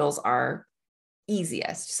bundles are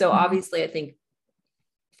easiest. So obviously I think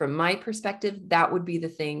from my perspective, that would be the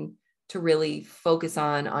thing to really focus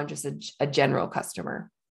on just a general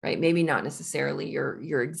customer, right? Maybe not necessarily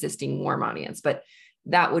your existing warm audience, but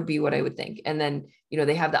that would be what I would think. And then, you know,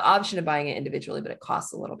 they have the option of buying it individually, but it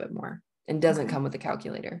costs a little bit more and doesn't come with a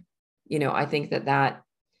calculator. You know, I think I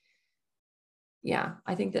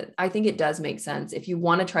think it does make sense if you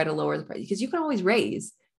want to try to lower the price, because you can always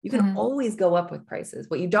raise, you can always go up with prices.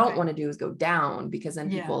 What you don't want to do is go down, because then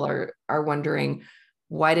people are wondering,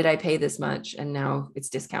 why did I pay this much? And now it's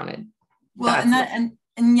discounted. Well, and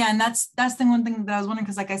that's the one thing that I was wondering,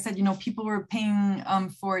 because like I said, you know, people were paying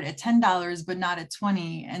for it at $10, but not at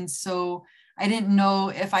 $20. And so I didn't know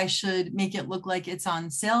if I should make it look like it's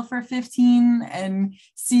on sale for $15 and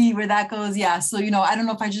see where that goes. Yeah. So, you know, I don't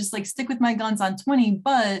know if I just like stick with my guns on $20,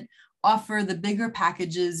 but offer the bigger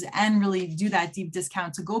packages and really do that deep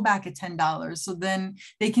discount to go back at $10. So then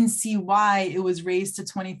they can see why it was raised to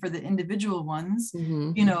 $20 for the individual ones,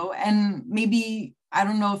 you know, and maybe, I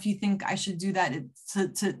don't know if you think I should do that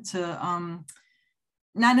to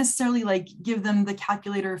not necessarily like give them the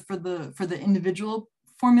calculator for the individual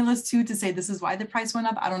formulas too, to say this is why the price went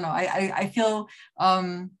up. I don't know. I feel,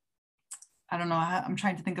 I don't know. I'm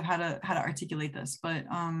trying to think of how to articulate this, but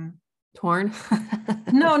torn.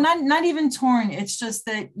 No, not even torn. It's just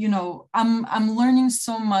that, you know, I'm learning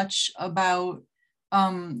so much about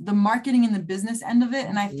the marketing and the business end of it.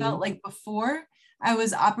 And I felt like before I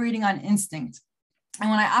was operating on instinct. And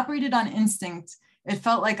when I operated on instinct, it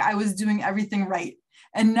felt like I was doing everything right.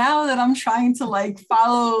 And now that I'm trying to like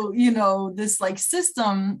follow, you know, this like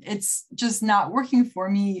system, it's just not working for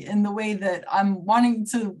me in the way that I'm wanting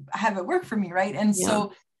to have it work for me. Right. And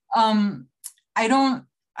so I don't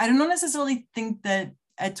necessarily think that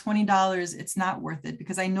at $20, it's not worth it,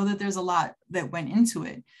 because I know that there's a lot that went into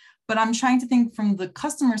it. But I'm trying to think from the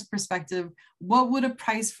customer's perspective, what would a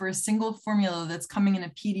price for a single formula that's coming in a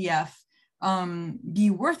PDF be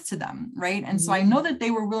worth to them, right? And so I know that they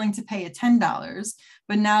were willing to pay at $10,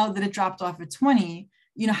 but now that it dropped off at $20,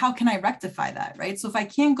 you know, how can I rectify that, right? So if I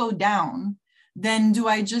can't go down, then do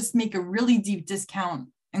I just make a really deep discount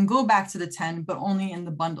and go back to the 10, but only in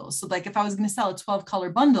the bundles? So like if I was going to sell a 12 color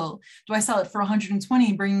bundle, do I sell it for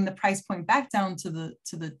 120, bringing the price point back down to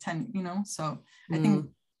the 10, you know? So I think,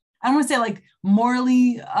 I don't want to say like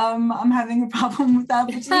morally, I'm having a problem with that,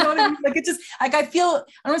 but you know what I mean? Like it just, like I don't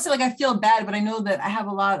want to say like I feel bad, but I know that I have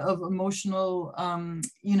a lot of emotional,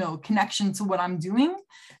 you know, connection to what I'm doing.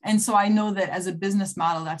 And so I know that as a business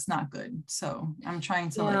model, that's not good. So I'm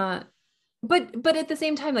trying to But at the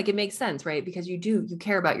same time, like it makes sense, right? Because you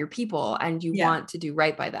care about your people and you want to do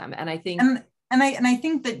right by them. And I think, and I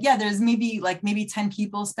think that, there's maybe 10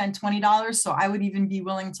 people spend $20. So I would even be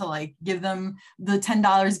willing to like give them the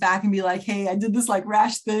 $10 back and be like, hey, I did this like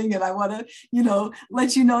rash thing. And I want to, you know,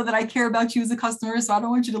 let you know that I care about you as a customer. So I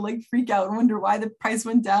don't want you to like freak out and wonder why the price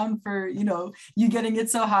went down for, you know, you getting it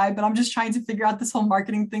so high, but I'm just trying to figure out this whole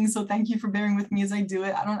marketing thing. So thank you for bearing with me as I do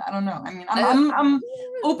it. I don't know. I mean, I'm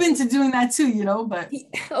open to doing that too, you know, but.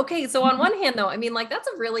 Okay. So on one hand though, I mean, like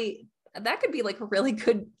that could be like a really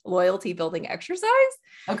good loyalty building exercise.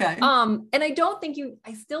 Okay. And I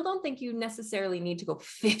still don't think you necessarily need to go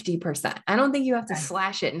 50%. I don't think you have to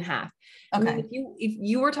slash it in half. Okay. I mean, if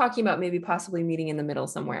you were talking about maybe possibly meeting in the middle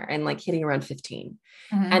somewhere and like hitting around 15,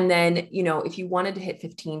 and then, you know, if you wanted to hit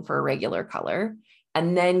 15 for a regular color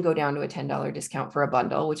and then go down to a $10 discount for a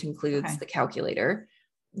bundle, which includes the calculator,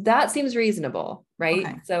 that seems reasonable, right?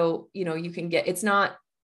 Okay. So, you know, you can it's not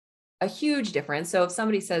a huge difference. So if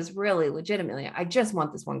somebody says really legitimately, I just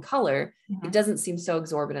want this one color, it doesn't seem so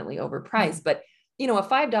exorbitantly overpriced, but you know, a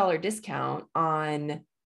 $5 discount on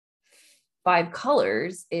 5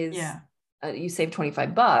 colors is, you save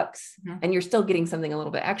 $25 and you're still getting something a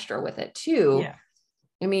little bit extra with it too. Yeah.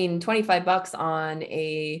 I mean, $25 on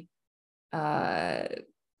a,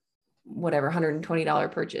 whatever,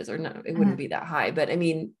 $120 purchase, or no, it wouldn't be that high, but I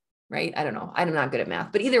mean, right? I don't know. I'm not good at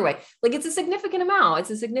math, but either way, like it's a significant amount. It's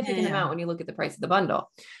a significant amount when you look at the price of the bundle.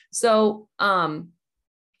 So,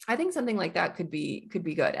 I think something like that could be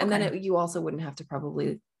good. And then you also wouldn't have to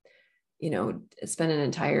probably, you know, spend an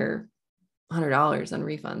entire $100 on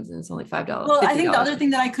refunds, and it's only $5. Well, I think the other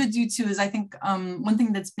thing that I could do too is I think one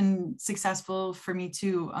thing that's been successful for me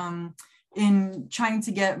too, in trying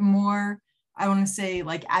to get more, I want to say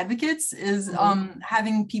like advocates, is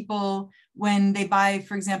having people when they buy,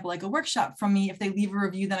 for example, like a workshop from me, if they leave a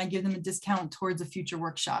review, then I give them a discount towards a future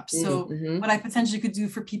workshop. So what I potentially could do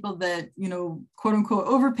for people that, you know, quote unquote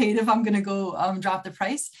overpaid, if I'm going to go drop the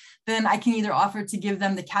price, then I can either offer to give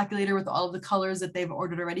them the calculator with all of the colors that they've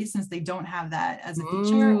ordered already, since they don't have that as a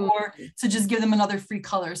feature, or to just give them another free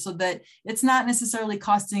color, so that it's not necessarily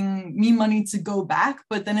costing me money to go back,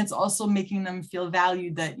 but then it's also making them feel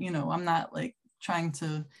valued, that, you know, I'm not like trying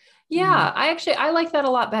to. Yeah, I like that a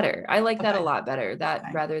lot better. I like that a lot better, that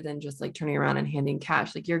rather than just like turning around and handing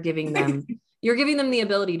cash, like you're giving them the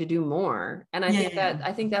ability to do more. And I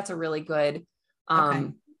think that's a really good,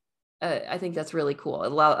 I think that's really cool.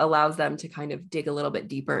 It allows them to kind of dig a little bit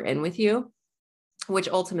deeper in with you, which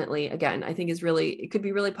ultimately, again, I think it could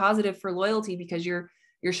be really positive for loyalty, because you're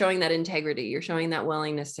showing that integrity, you're showing that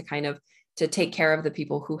willingness to kind of to take care of the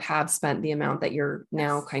people who have spent the amount that you're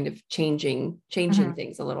now kind of changing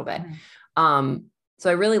things a little bit. So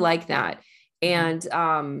I really like that. And,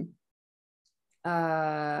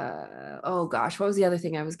 oh gosh, what was the other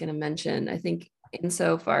thing I was going to mention? I think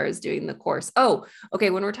insofar as doing the course. Oh, okay.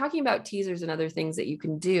 When we're talking about teasers and other things that you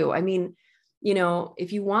can do, I mean, you know,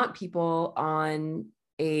 if you want people on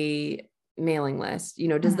a mailing list, you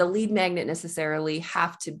know, does the lead magnet necessarily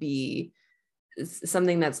have to be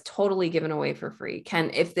something that's totally given away for free?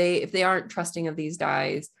 If they aren't trusting of these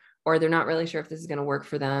dies, or they're not really sure if this is going to work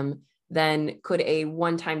for them, then could a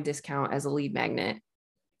one-time discount as a lead magnet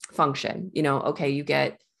function? You know, okay, you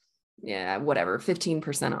get, whatever,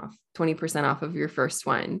 15% off, 20% off of your first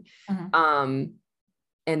one. And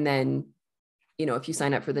then, you know, if you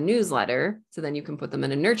sign up for the newsletter, so then you can put them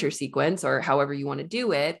in a nurture sequence, or however you want to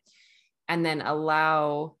do it, and then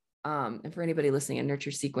allow, and for anybody listening, a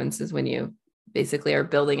nurture sequence is when you basically are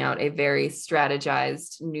building out a very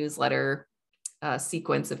strategized newsletter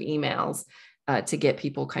sequence of emails to get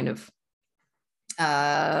people kind of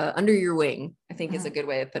under your wing, I think is a good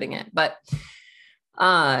way of putting it. But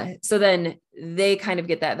so then they kind of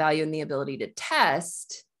get that value and the ability to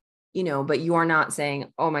test, you know, but you are not saying,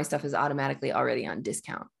 oh, my stuff is automatically already on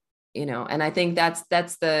discount, you know. And I think that's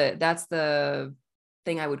the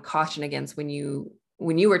thing I would caution against when you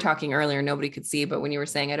were talking earlier, nobody could see, but when you were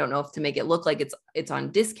saying, I don't know if to make it look like it's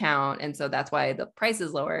on discount, and so that's why the price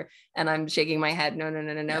is lower. And I'm shaking my head,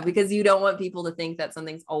 no, because you don't want people to think that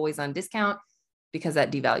something's always on discount, because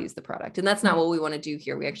that devalues the product. And that's not what we want to do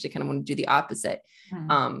here. We actually kind of want to do the opposite. We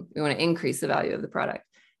want to increase the value of the product.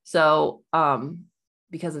 So,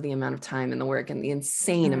 because of the amount of time and the work and the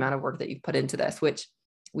insane amount of work that you've put into this, which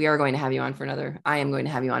I am going to have you on for another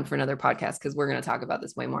podcast, because we're going to talk about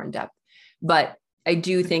this way more in depth. But I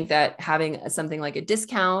do think that having something like a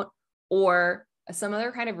discount or some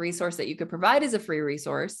other kind of resource that you could provide as a free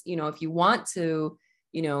resource, you know, if you want to,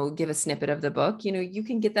 you know, give a snippet of the book, you know, you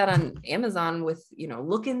can get that on Amazon with, you know,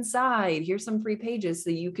 look inside, here's some free pages, so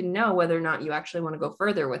you can know whether or not you actually want to go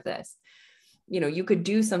further with this. You know, you could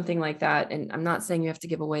do something like that. And I'm not saying you have to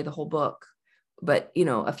give away the whole book, but, you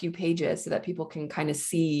know, a few pages so that people can kind of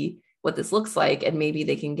see what this looks like, and maybe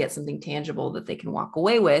they can get something tangible that they can walk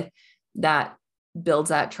away with, that builds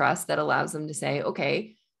that trust, that allows them to say,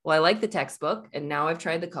 okay, well, I like the textbook, and now I've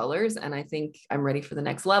tried the colors, and I think I'm ready for the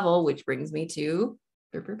next level, which brings me to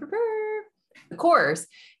the course.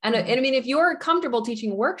 And I mean, if you're comfortable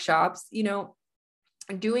teaching workshops, you know,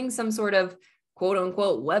 doing some sort of quote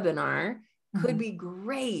unquote webinar could be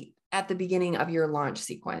great at the beginning of your launch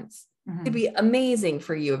sequence. Could be amazing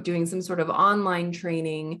for you, of doing some sort of online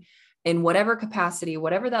training in whatever capacity,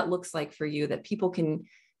 whatever that looks like for you, that people can,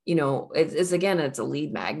 you know, it's a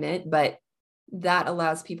lead magnet, but that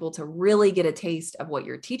allows people to really get a taste of what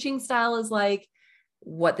your teaching style is like,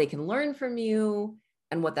 what they can learn from you,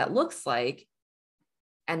 and what that looks like.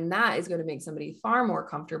 And that is going to make somebody far more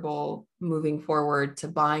comfortable moving forward to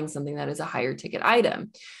buying something that is a higher ticket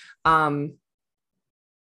item.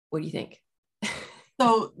 What do you think?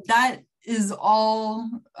 So that is all,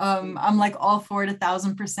 I'm like all for it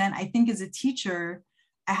 1,000%. I think as a teacher,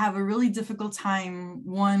 I have a really difficult time,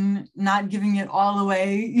 one, not giving it all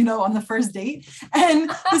away, you know, on the first date. And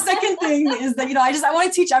the second thing is that, you know, I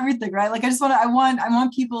want to teach everything, right? Like, I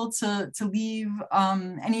want people to leave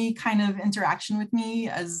any kind of interaction with me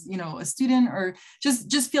as, you know, a student, or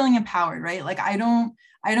just feeling empowered, right? Like, I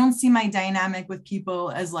don't see my dynamic with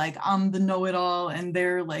people as like, I'm the know-it-all and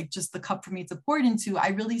they're like just the cup for me to pour it into. I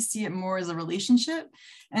really see it more as a relationship.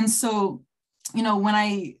 And so, you know, when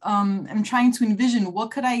I am trying to envision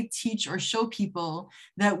what could I teach or show people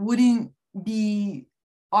that wouldn't be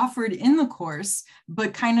offered in the course,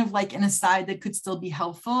 but kind of like an aside that could still be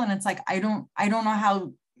helpful. And it's like, I don't know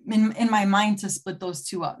how in my mind to split those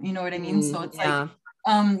two up. You know what I mean? So it's like,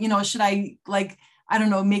 you know, should I like, I don't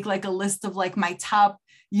know, make like a list of like my top,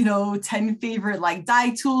 10 favorite like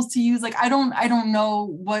dye tools to use. Like, I don't know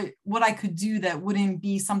what I could do that wouldn't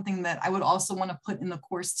be something that I would also want to put in the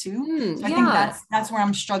course too. So I think Yeah. that's where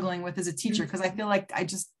I'm struggling with as a teacher, because I feel like I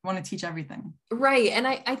just want to teach everything. Right. And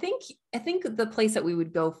I think the place that we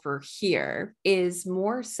would go for here is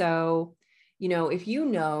more so, if you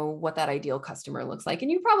know what that ideal customer looks like, and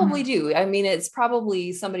you probably do. I mean, it's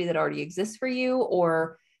probably somebody that already exists for you,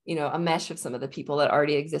 or, a mesh of some of the people that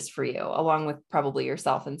already exist for you, along with probably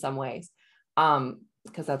yourself in some ways.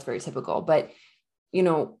 Because that's very typical. But,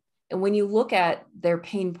 when you look at their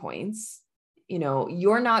pain points,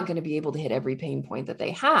 you're not going to be able to hit every pain point that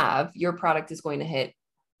they have. Your product is going to hit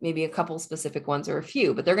maybe a couple specific ones or a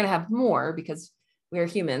few, but they're going to have more because we're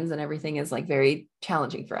humans and everything is like very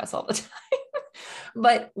challenging for us all the time.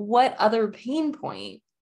 But what other pain point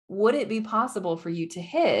would it be possible for you to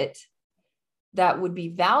hit that would be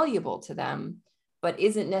valuable to them, but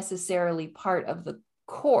isn't necessarily part of the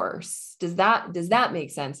course? Does that make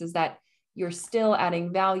sense? Is that you're still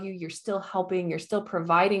adding value, you're still helping, you're still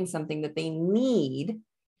providing something that they need,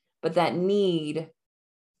 but that need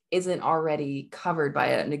isn't already covered by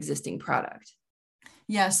an existing product.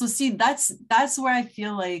 Yeah. So see, that's where I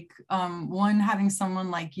feel like one, having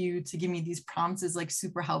someone like you to give me these prompts is like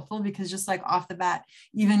super helpful, because just like off the bat,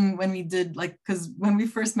 even when we did like, because when we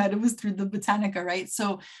first met, it was through the Botanica, right?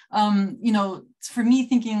 So for me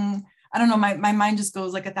thinking, I don't know, my mind just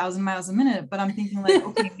goes like 1,000 miles a minute, but I'm thinking like,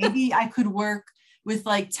 okay, maybe I could work with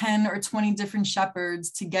like 10 or 20 different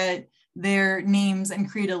shepherds to get their names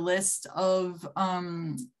and create a list of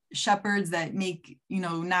shepherds that make,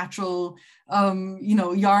 natural,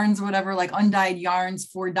 yarns or whatever, like undyed yarns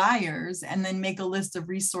for dyers, and then make a list of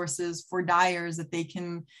resources for dyers that they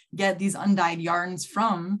can get these undyed yarns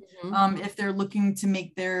from. If they're looking to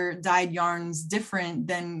make their dyed yarns different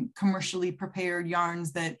than commercially prepared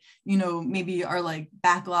yarns that, maybe are like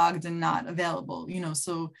backlogged and not available,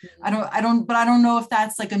 so I don't know if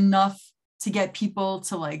that's like enough to get people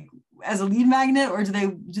to like as a lead magnet, or do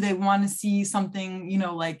they want to see something,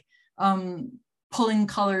 like pulling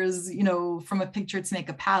colors, from a picture to make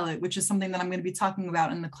a palette, which is something that I'm going to be talking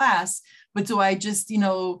about in the class. But do I just,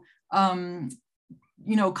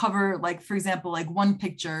 cover like, for example, like one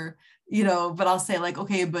picture, but I'll say like,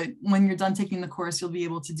 okay, but when you're done taking the course, you'll be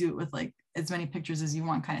able to do it with like as many pictures as you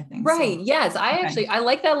want, kind of thing. Right. So, yes. I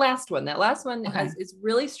like that last one. That last one okay. is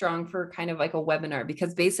really strong for kind of like a webinar,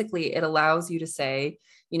 because basically it allows you to say,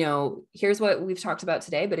 here's what we've talked about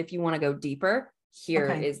today, but if you want to go deeper, here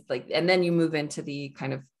is like, and then you move into the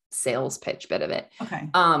kind of sales pitch bit of it. Okay.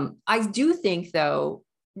 I do think though,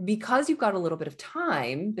 because you've got a little bit of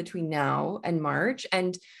time between now and March,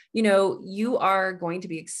 and, you are going to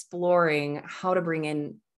be exploring how to bring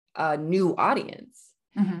in a new audience.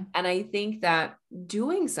 And I think that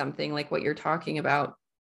doing something like what you're talking about,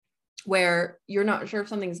 where you're not sure if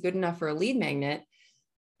something's good enough for a lead magnet,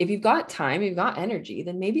 if you've got time, you've got energy,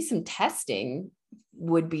 then maybe some testing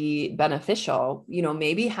would be beneficial.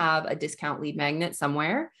 Maybe have a discount lead magnet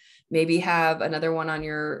somewhere, maybe have another one on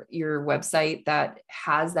your website that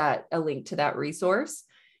has a link to that resource,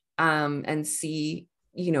 and see,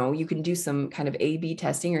 you can do some kind of A/B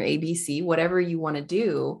testing or ABC, whatever you want to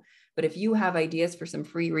do. But if you have ideas for some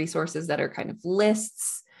free resources that are kind of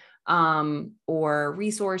lists, or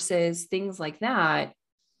resources, things like that,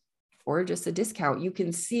 or just a discount, you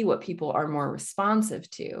can see what people are more responsive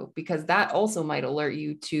to, because that also might alert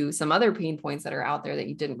you to some other pain points that are out there that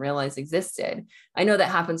you didn't realize existed. I know that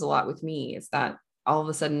happens a lot with me, is that all of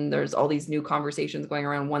a sudden there's all these new conversations going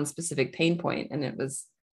around one specific pain point. And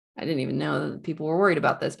I didn't even know that people were worried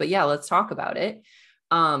about this, but yeah, let's talk about it.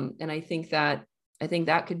 And I think that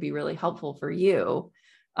could be really helpful for you,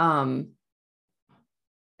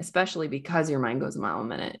 especially because your mind goes a mile a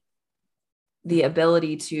minute. The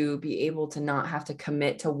ability to be able to not have to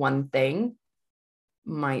commit to one thing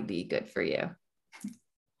might be good for you.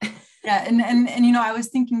 Yeah. And, I was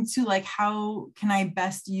thinking too, like, how can I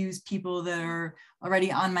best use people that are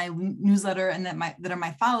already on my newsletter and that are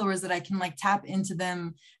my followers, that I can like tap into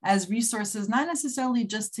them as resources, not necessarily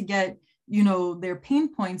just to get, their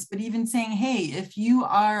pain points, but even saying, hey, if you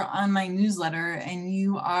are on my newsletter and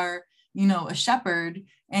you are, a shepherd,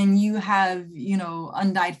 and you have,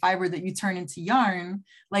 undyed fiber that you turn into yarn,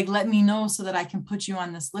 like, let me know so that I can put you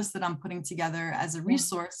on this list that I'm putting together as a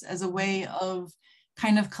resource, as a way of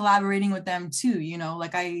kind of collaborating with them too.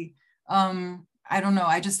 Like I don't know.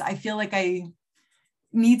 I feel like I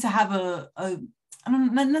need to have I don't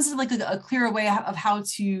know, not necessarily like a clearer way of how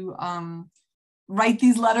to, write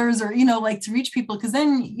these letters or, like to reach people. Cause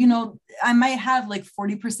then, I might have like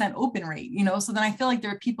 40% open rate, so then I feel like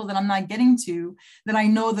there are people that I'm not getting to that I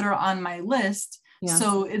know that are on my list. Yeah.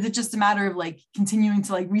 So is it just a matter of like continuing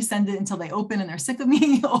to like resend it until they open and they're sick of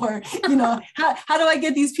me? Or, how do I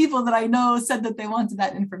get these people that I know said that they wanted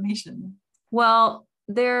that information? Well,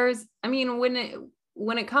 when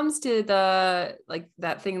it comes to the, like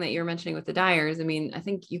that thing that you're mentioning with the dyers, I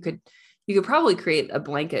think you could probably create a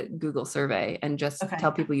blanket Google survey and just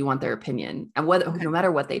tell people you want their opinion and no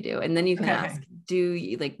matter what they do. And then you can ask,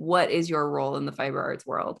 what is your role in the fiber arts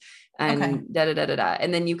world? And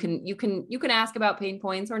And then you can ask about pain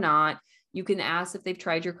points or not. You can ask if they've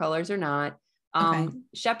tried your colors or not.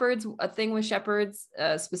 Shepherds, a thing with shepherds,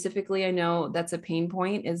 specifically, I know that's a pain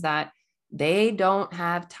point, is that they don't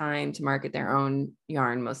have time to market their own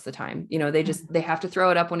yarn most of the time. They have to throw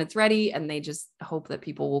it up when it's ready, and they just hope that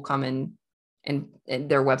people will come in and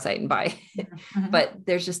their website and buy it. But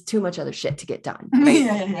there's just too much other shit to get done. Right?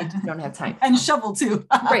 They just don't have time. And shovel too.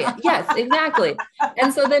 Right. Yes, exactly.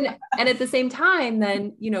 And so then, and at the same time,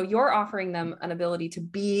 then, you're offering them an ability to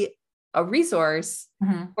be a resource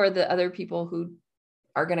for the other people who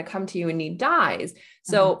are going to come to you and need dyes.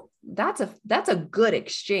 So that's a good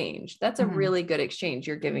exchange. That's a really good exchange.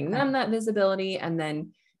 You're giving them that visibility, and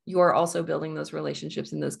then you're also building those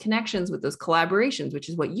relationships and those connections with those collaborations, which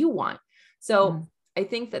is what you want. So I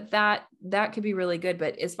think that could be really good.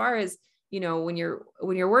 But as far as, when you're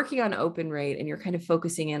working on open rate and you're kind of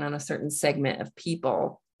focusing in on a certain segment of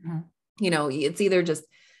people, it's either just,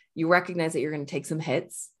 you recognize that you're going to take some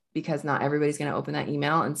hits, because not everybody's going to open that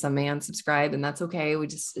email, and some may unsubscribe, and that's okay.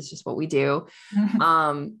 It's just what we do.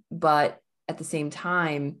 But at the same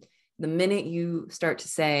time, the minute you start to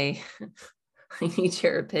say, I need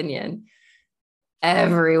your opinion,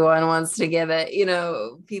 everyone wants to give it.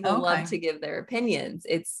 People love to give their opinions.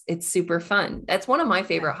 It's super fun. That's one of my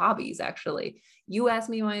favorite hobbies, actually. You ask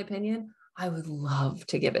me my opinion, I would love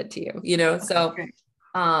to give it to you, so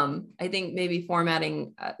I think maybe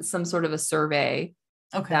formatting some sort of a survey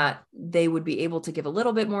that they would be able to give a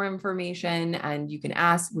little bit more information, and you can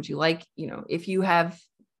ask, would you like, if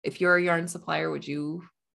you're a yarn supplier, would you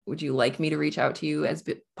like me to reach out to you as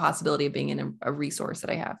possibility of being in a resource that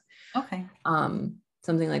I have?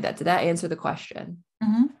 Something like that. Did that answer the question?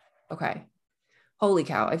 Okay. Holy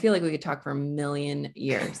cow. I feel like we could talk for 1,000,000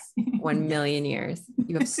 years, 1,000,000 years.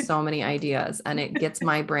 You have so many ideas, and it gets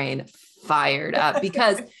my brain fired up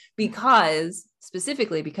because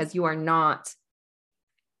specifically because you are not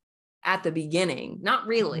at the beginning, not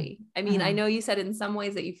really. I know you said in some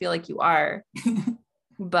ways that you feel like you are,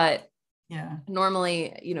 but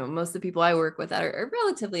normally, most of the people I work with are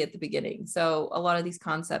relatively at the beginning. So a lot of these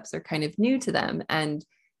concepts are kind of new to them. And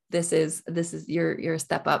this is you're a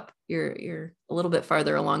step up. You're a little bit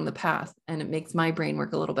farther along the path, and it makes my brain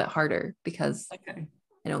work a little bit harder because I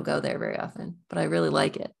don't go there very often, but I really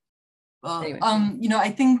like it. Well, anyway. I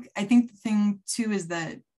think the thing too is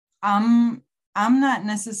that I'm not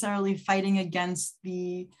necessarily fighting against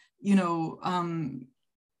the,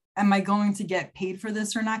 am I going to get paid for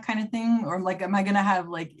this or not kind of thing? Or like, am I going to have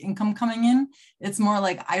like income coming in? It's more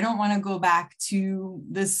like, I don't want to go back to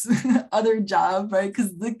this other job, right?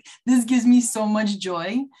 Because this gives me so much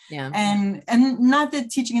joy. Yeah. And not that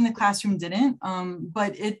teaching in the classroom didn't,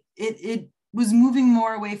 but it was moving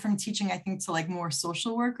more away from teaching, I think, to like more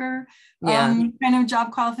social worker kind of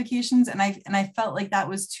job qualifications. And I felt like that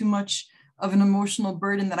was too much of an emotional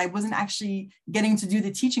burden, that I wasn't actually getting to do the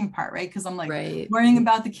teaching part, right? Because I'm like worrying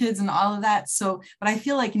about the kids and all of that. So, but I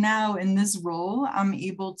feel like now in this role, I'm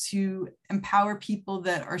able to empower people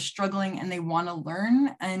that are struggling and they want to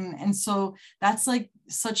learn. And so that's like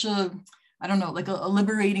such a, I don't know, like a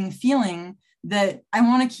liberating feeling that I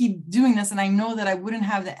want to keep doing this. And I know that I wouldn't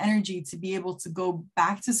have the energy to be able to go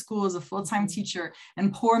back to school as a full-time teacher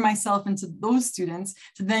and pour myself into those students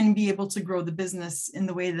to then be able to grow the business in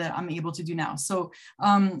the way that I'm able to do now. So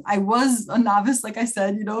I was a novice, like I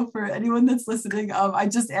said, for anyone that's listening, I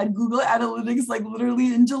just add Google Analytics like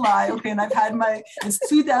literally in July. Okay. And I've had it's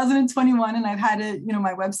 2021 and I've had it,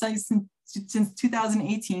 my website since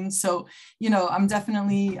 2018. So, I'm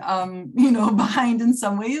definitely, behind in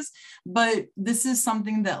some ways, but this is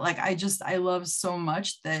something that like, I love so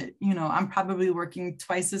much that, I'm probably working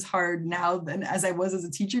twice as hard now than as I was as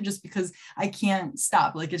a teacher, just because I can't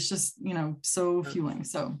stop. Like, it's just, so fueling.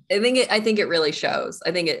 So I think it really shows.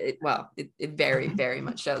 I think it very, very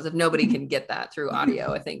much shows. If nobody can get that through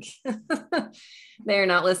audio, I think they're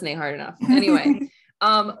not listening hard enough. Anyway.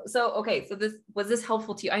 So was this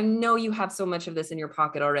helpful to you? I know you have so much of this in your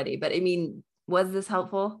pocket already, but was this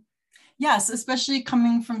helpful? Yes, especially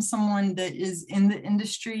coming from someone that is in the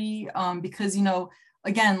industry, because,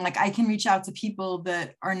 again, like I can reach out to people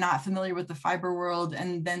that are not familiar with the fiber world,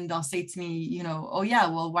 and then they'll say to me, oh yeah,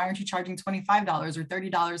 well, why aren't you charging $25 or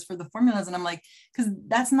 $30 for the formulas? And I'm like, because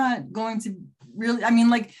that's not going to really, I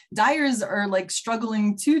mean, like dyers are like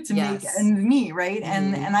struggling too to make ends meet, right?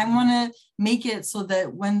 And I want to make it so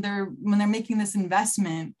that when they're making this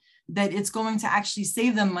investment, that it's going to actually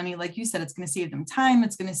save them money. Like you said, it's going to save them time.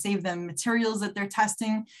 It's going to save them materials that they're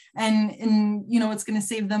testing. And it's going to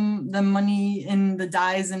save them the money in the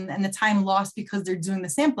dyes and the time lost because they're doing the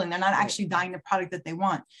sampling. They're not actually dyeing the product that they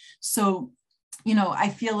want. So, I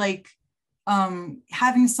feel like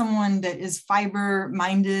having someone that is fiber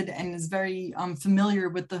minded and is very familiar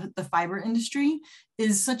with the fiber industry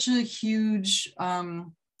is such a huge,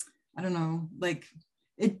 I don't know, like,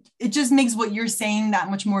 it just makes what you're saying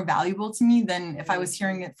that much more valuable to me than if I was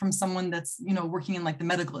hearing it from someone that's, working in like the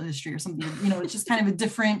medical industry or something, it's just kind of a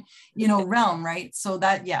different, realm. Right. So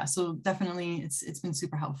so definitely it's been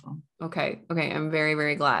super helpful. Okay. I'm very,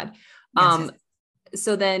 very glad. Yes.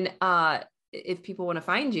 So then, if people want to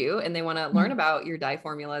find you and they want to learn about your dye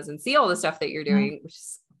formulas and see all the stuff that you're doing, which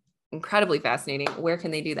is incredibly fascinating, where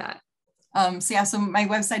can they do that? So my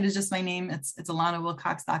website is just my name. It's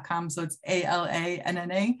AlannaWilcox.com. So it's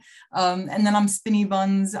ALANNA. And then I'm Spinny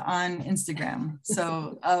Buns on Instagram.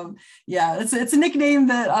 So it's a nickname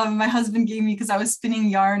that my husband gave me because I was spinning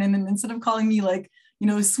yarn, and then instead of calling me like,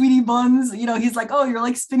 Sweetie Buns, he's like, oh, you're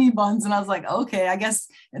like Spinny Buns. And I was like, okay, I guess,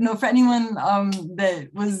 for anyone that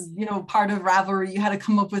was, part of Ravelry, you had to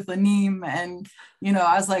come up with a name. And,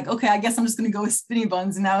 I was like, okay, I guess I'm just going to go with Spinny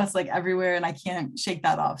Buns. And now it's like everywhere and I can't shake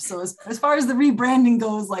that off. So as far as the rebranding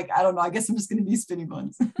goes, like, I don't know, I guess I'm just going to be Spinny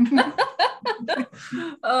Buns.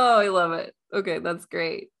 Oh, I love it. Okay, that's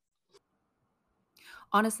great.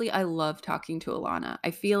 Honestly, I love talking to Alanna.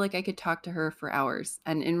 I feel like I could talk to her for hours.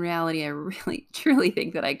 And in reality, I really, truly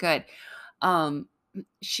think that I could.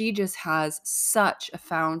 She just has such a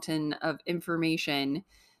fountain of information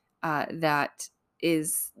that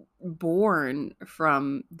is born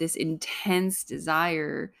from this intense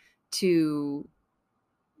desire to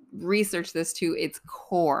research this to its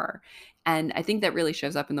core. And I think that really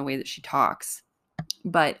shows up in the way that she talks.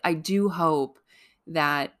 But I do hope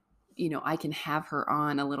that I can have her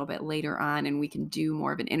on a little bit later on and we can do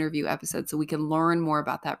more of an interview episode so we can learn more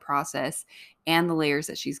about that process and the layers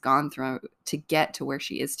that she's gone through to get to where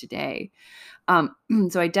she is today.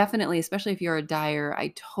 So I definitely, especially if you're a dyer,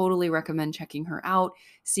 I totally recommend checking her out,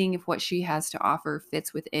 seeing if what she has to offer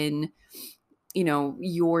fits within,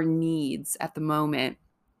 your needs at the moment.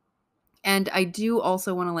 And I do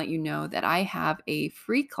also want to let you know that I have a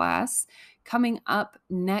free class coming up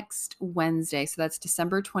next Wednesday. So that's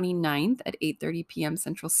December 29th at 8:30 p.m.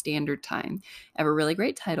 Central Standard Time. I have a really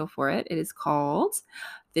great title for it. It is called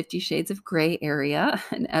 50 Shades of Gray Area,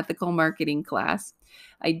 an ethical marketing class.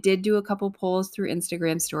 I did do a couple polls through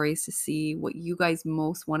Instagram stories to see what you guys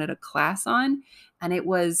most wanted a class on. And it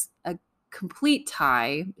was a complete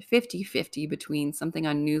tie, 50-50 between something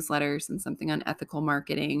on newsletters and something on ethical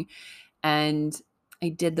marketing. And I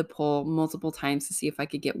did the poll multiple times to see if I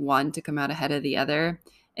could get one to come out ahead of the other.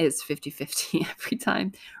 It's 50-50 every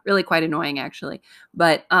time. Really quite annoying, actually.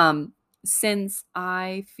 But since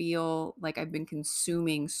I feel like I've been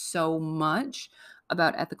consuming so much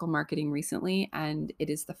about ethical marketing recently, and it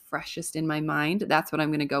is the freshest in my mind, that's what I'm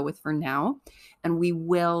going to go with for now. And we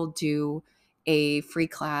will do a free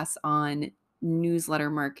class on newsletter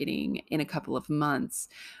marketing in a couple of months.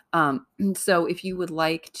 So if you would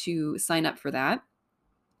like to sign up for that,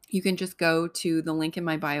 you can just go to the link in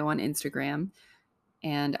my bio on Instagram,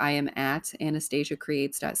 and I am at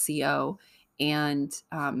anastasiacreates.co. And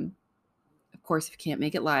of course, if you can't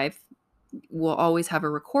make it live, we'll always have a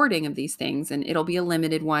recording of these things, and it'll be a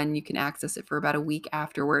limited one. You can access it for about a week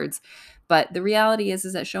afterwards. But the reality is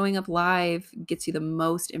that showing up live gets you the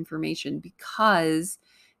most information because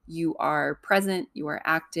you are present, you are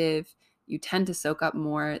active, you tend to soak up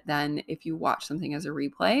more than if you watch something as a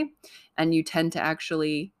replay, and you tend to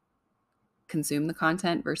actually consume the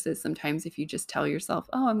content versus sometimes if you just tell yourself,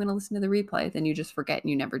 oh, I'm going to listen to the replay, then you just forget and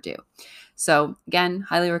you never do. So again,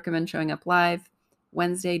 highly recommend showing up live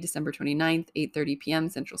Wednesday, December 29th, 8:30 p.m.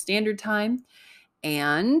 Central Standard Time.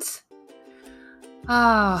 And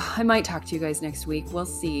I might talk to you guys next week. We'll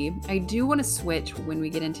see. I do want to switch when we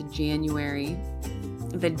get into January,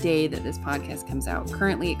 the day that this podcast comes out.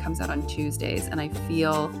 Currently, it comes out on Tuesdays, and I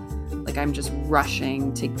feel like I'm just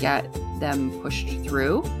rushing to get them pushed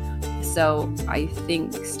through. So I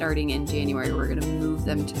think starting in January, we're going to move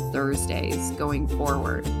them to Thursdays going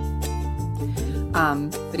forward.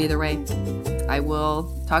 But either way, I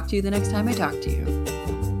will talk to you the next time I talk to you.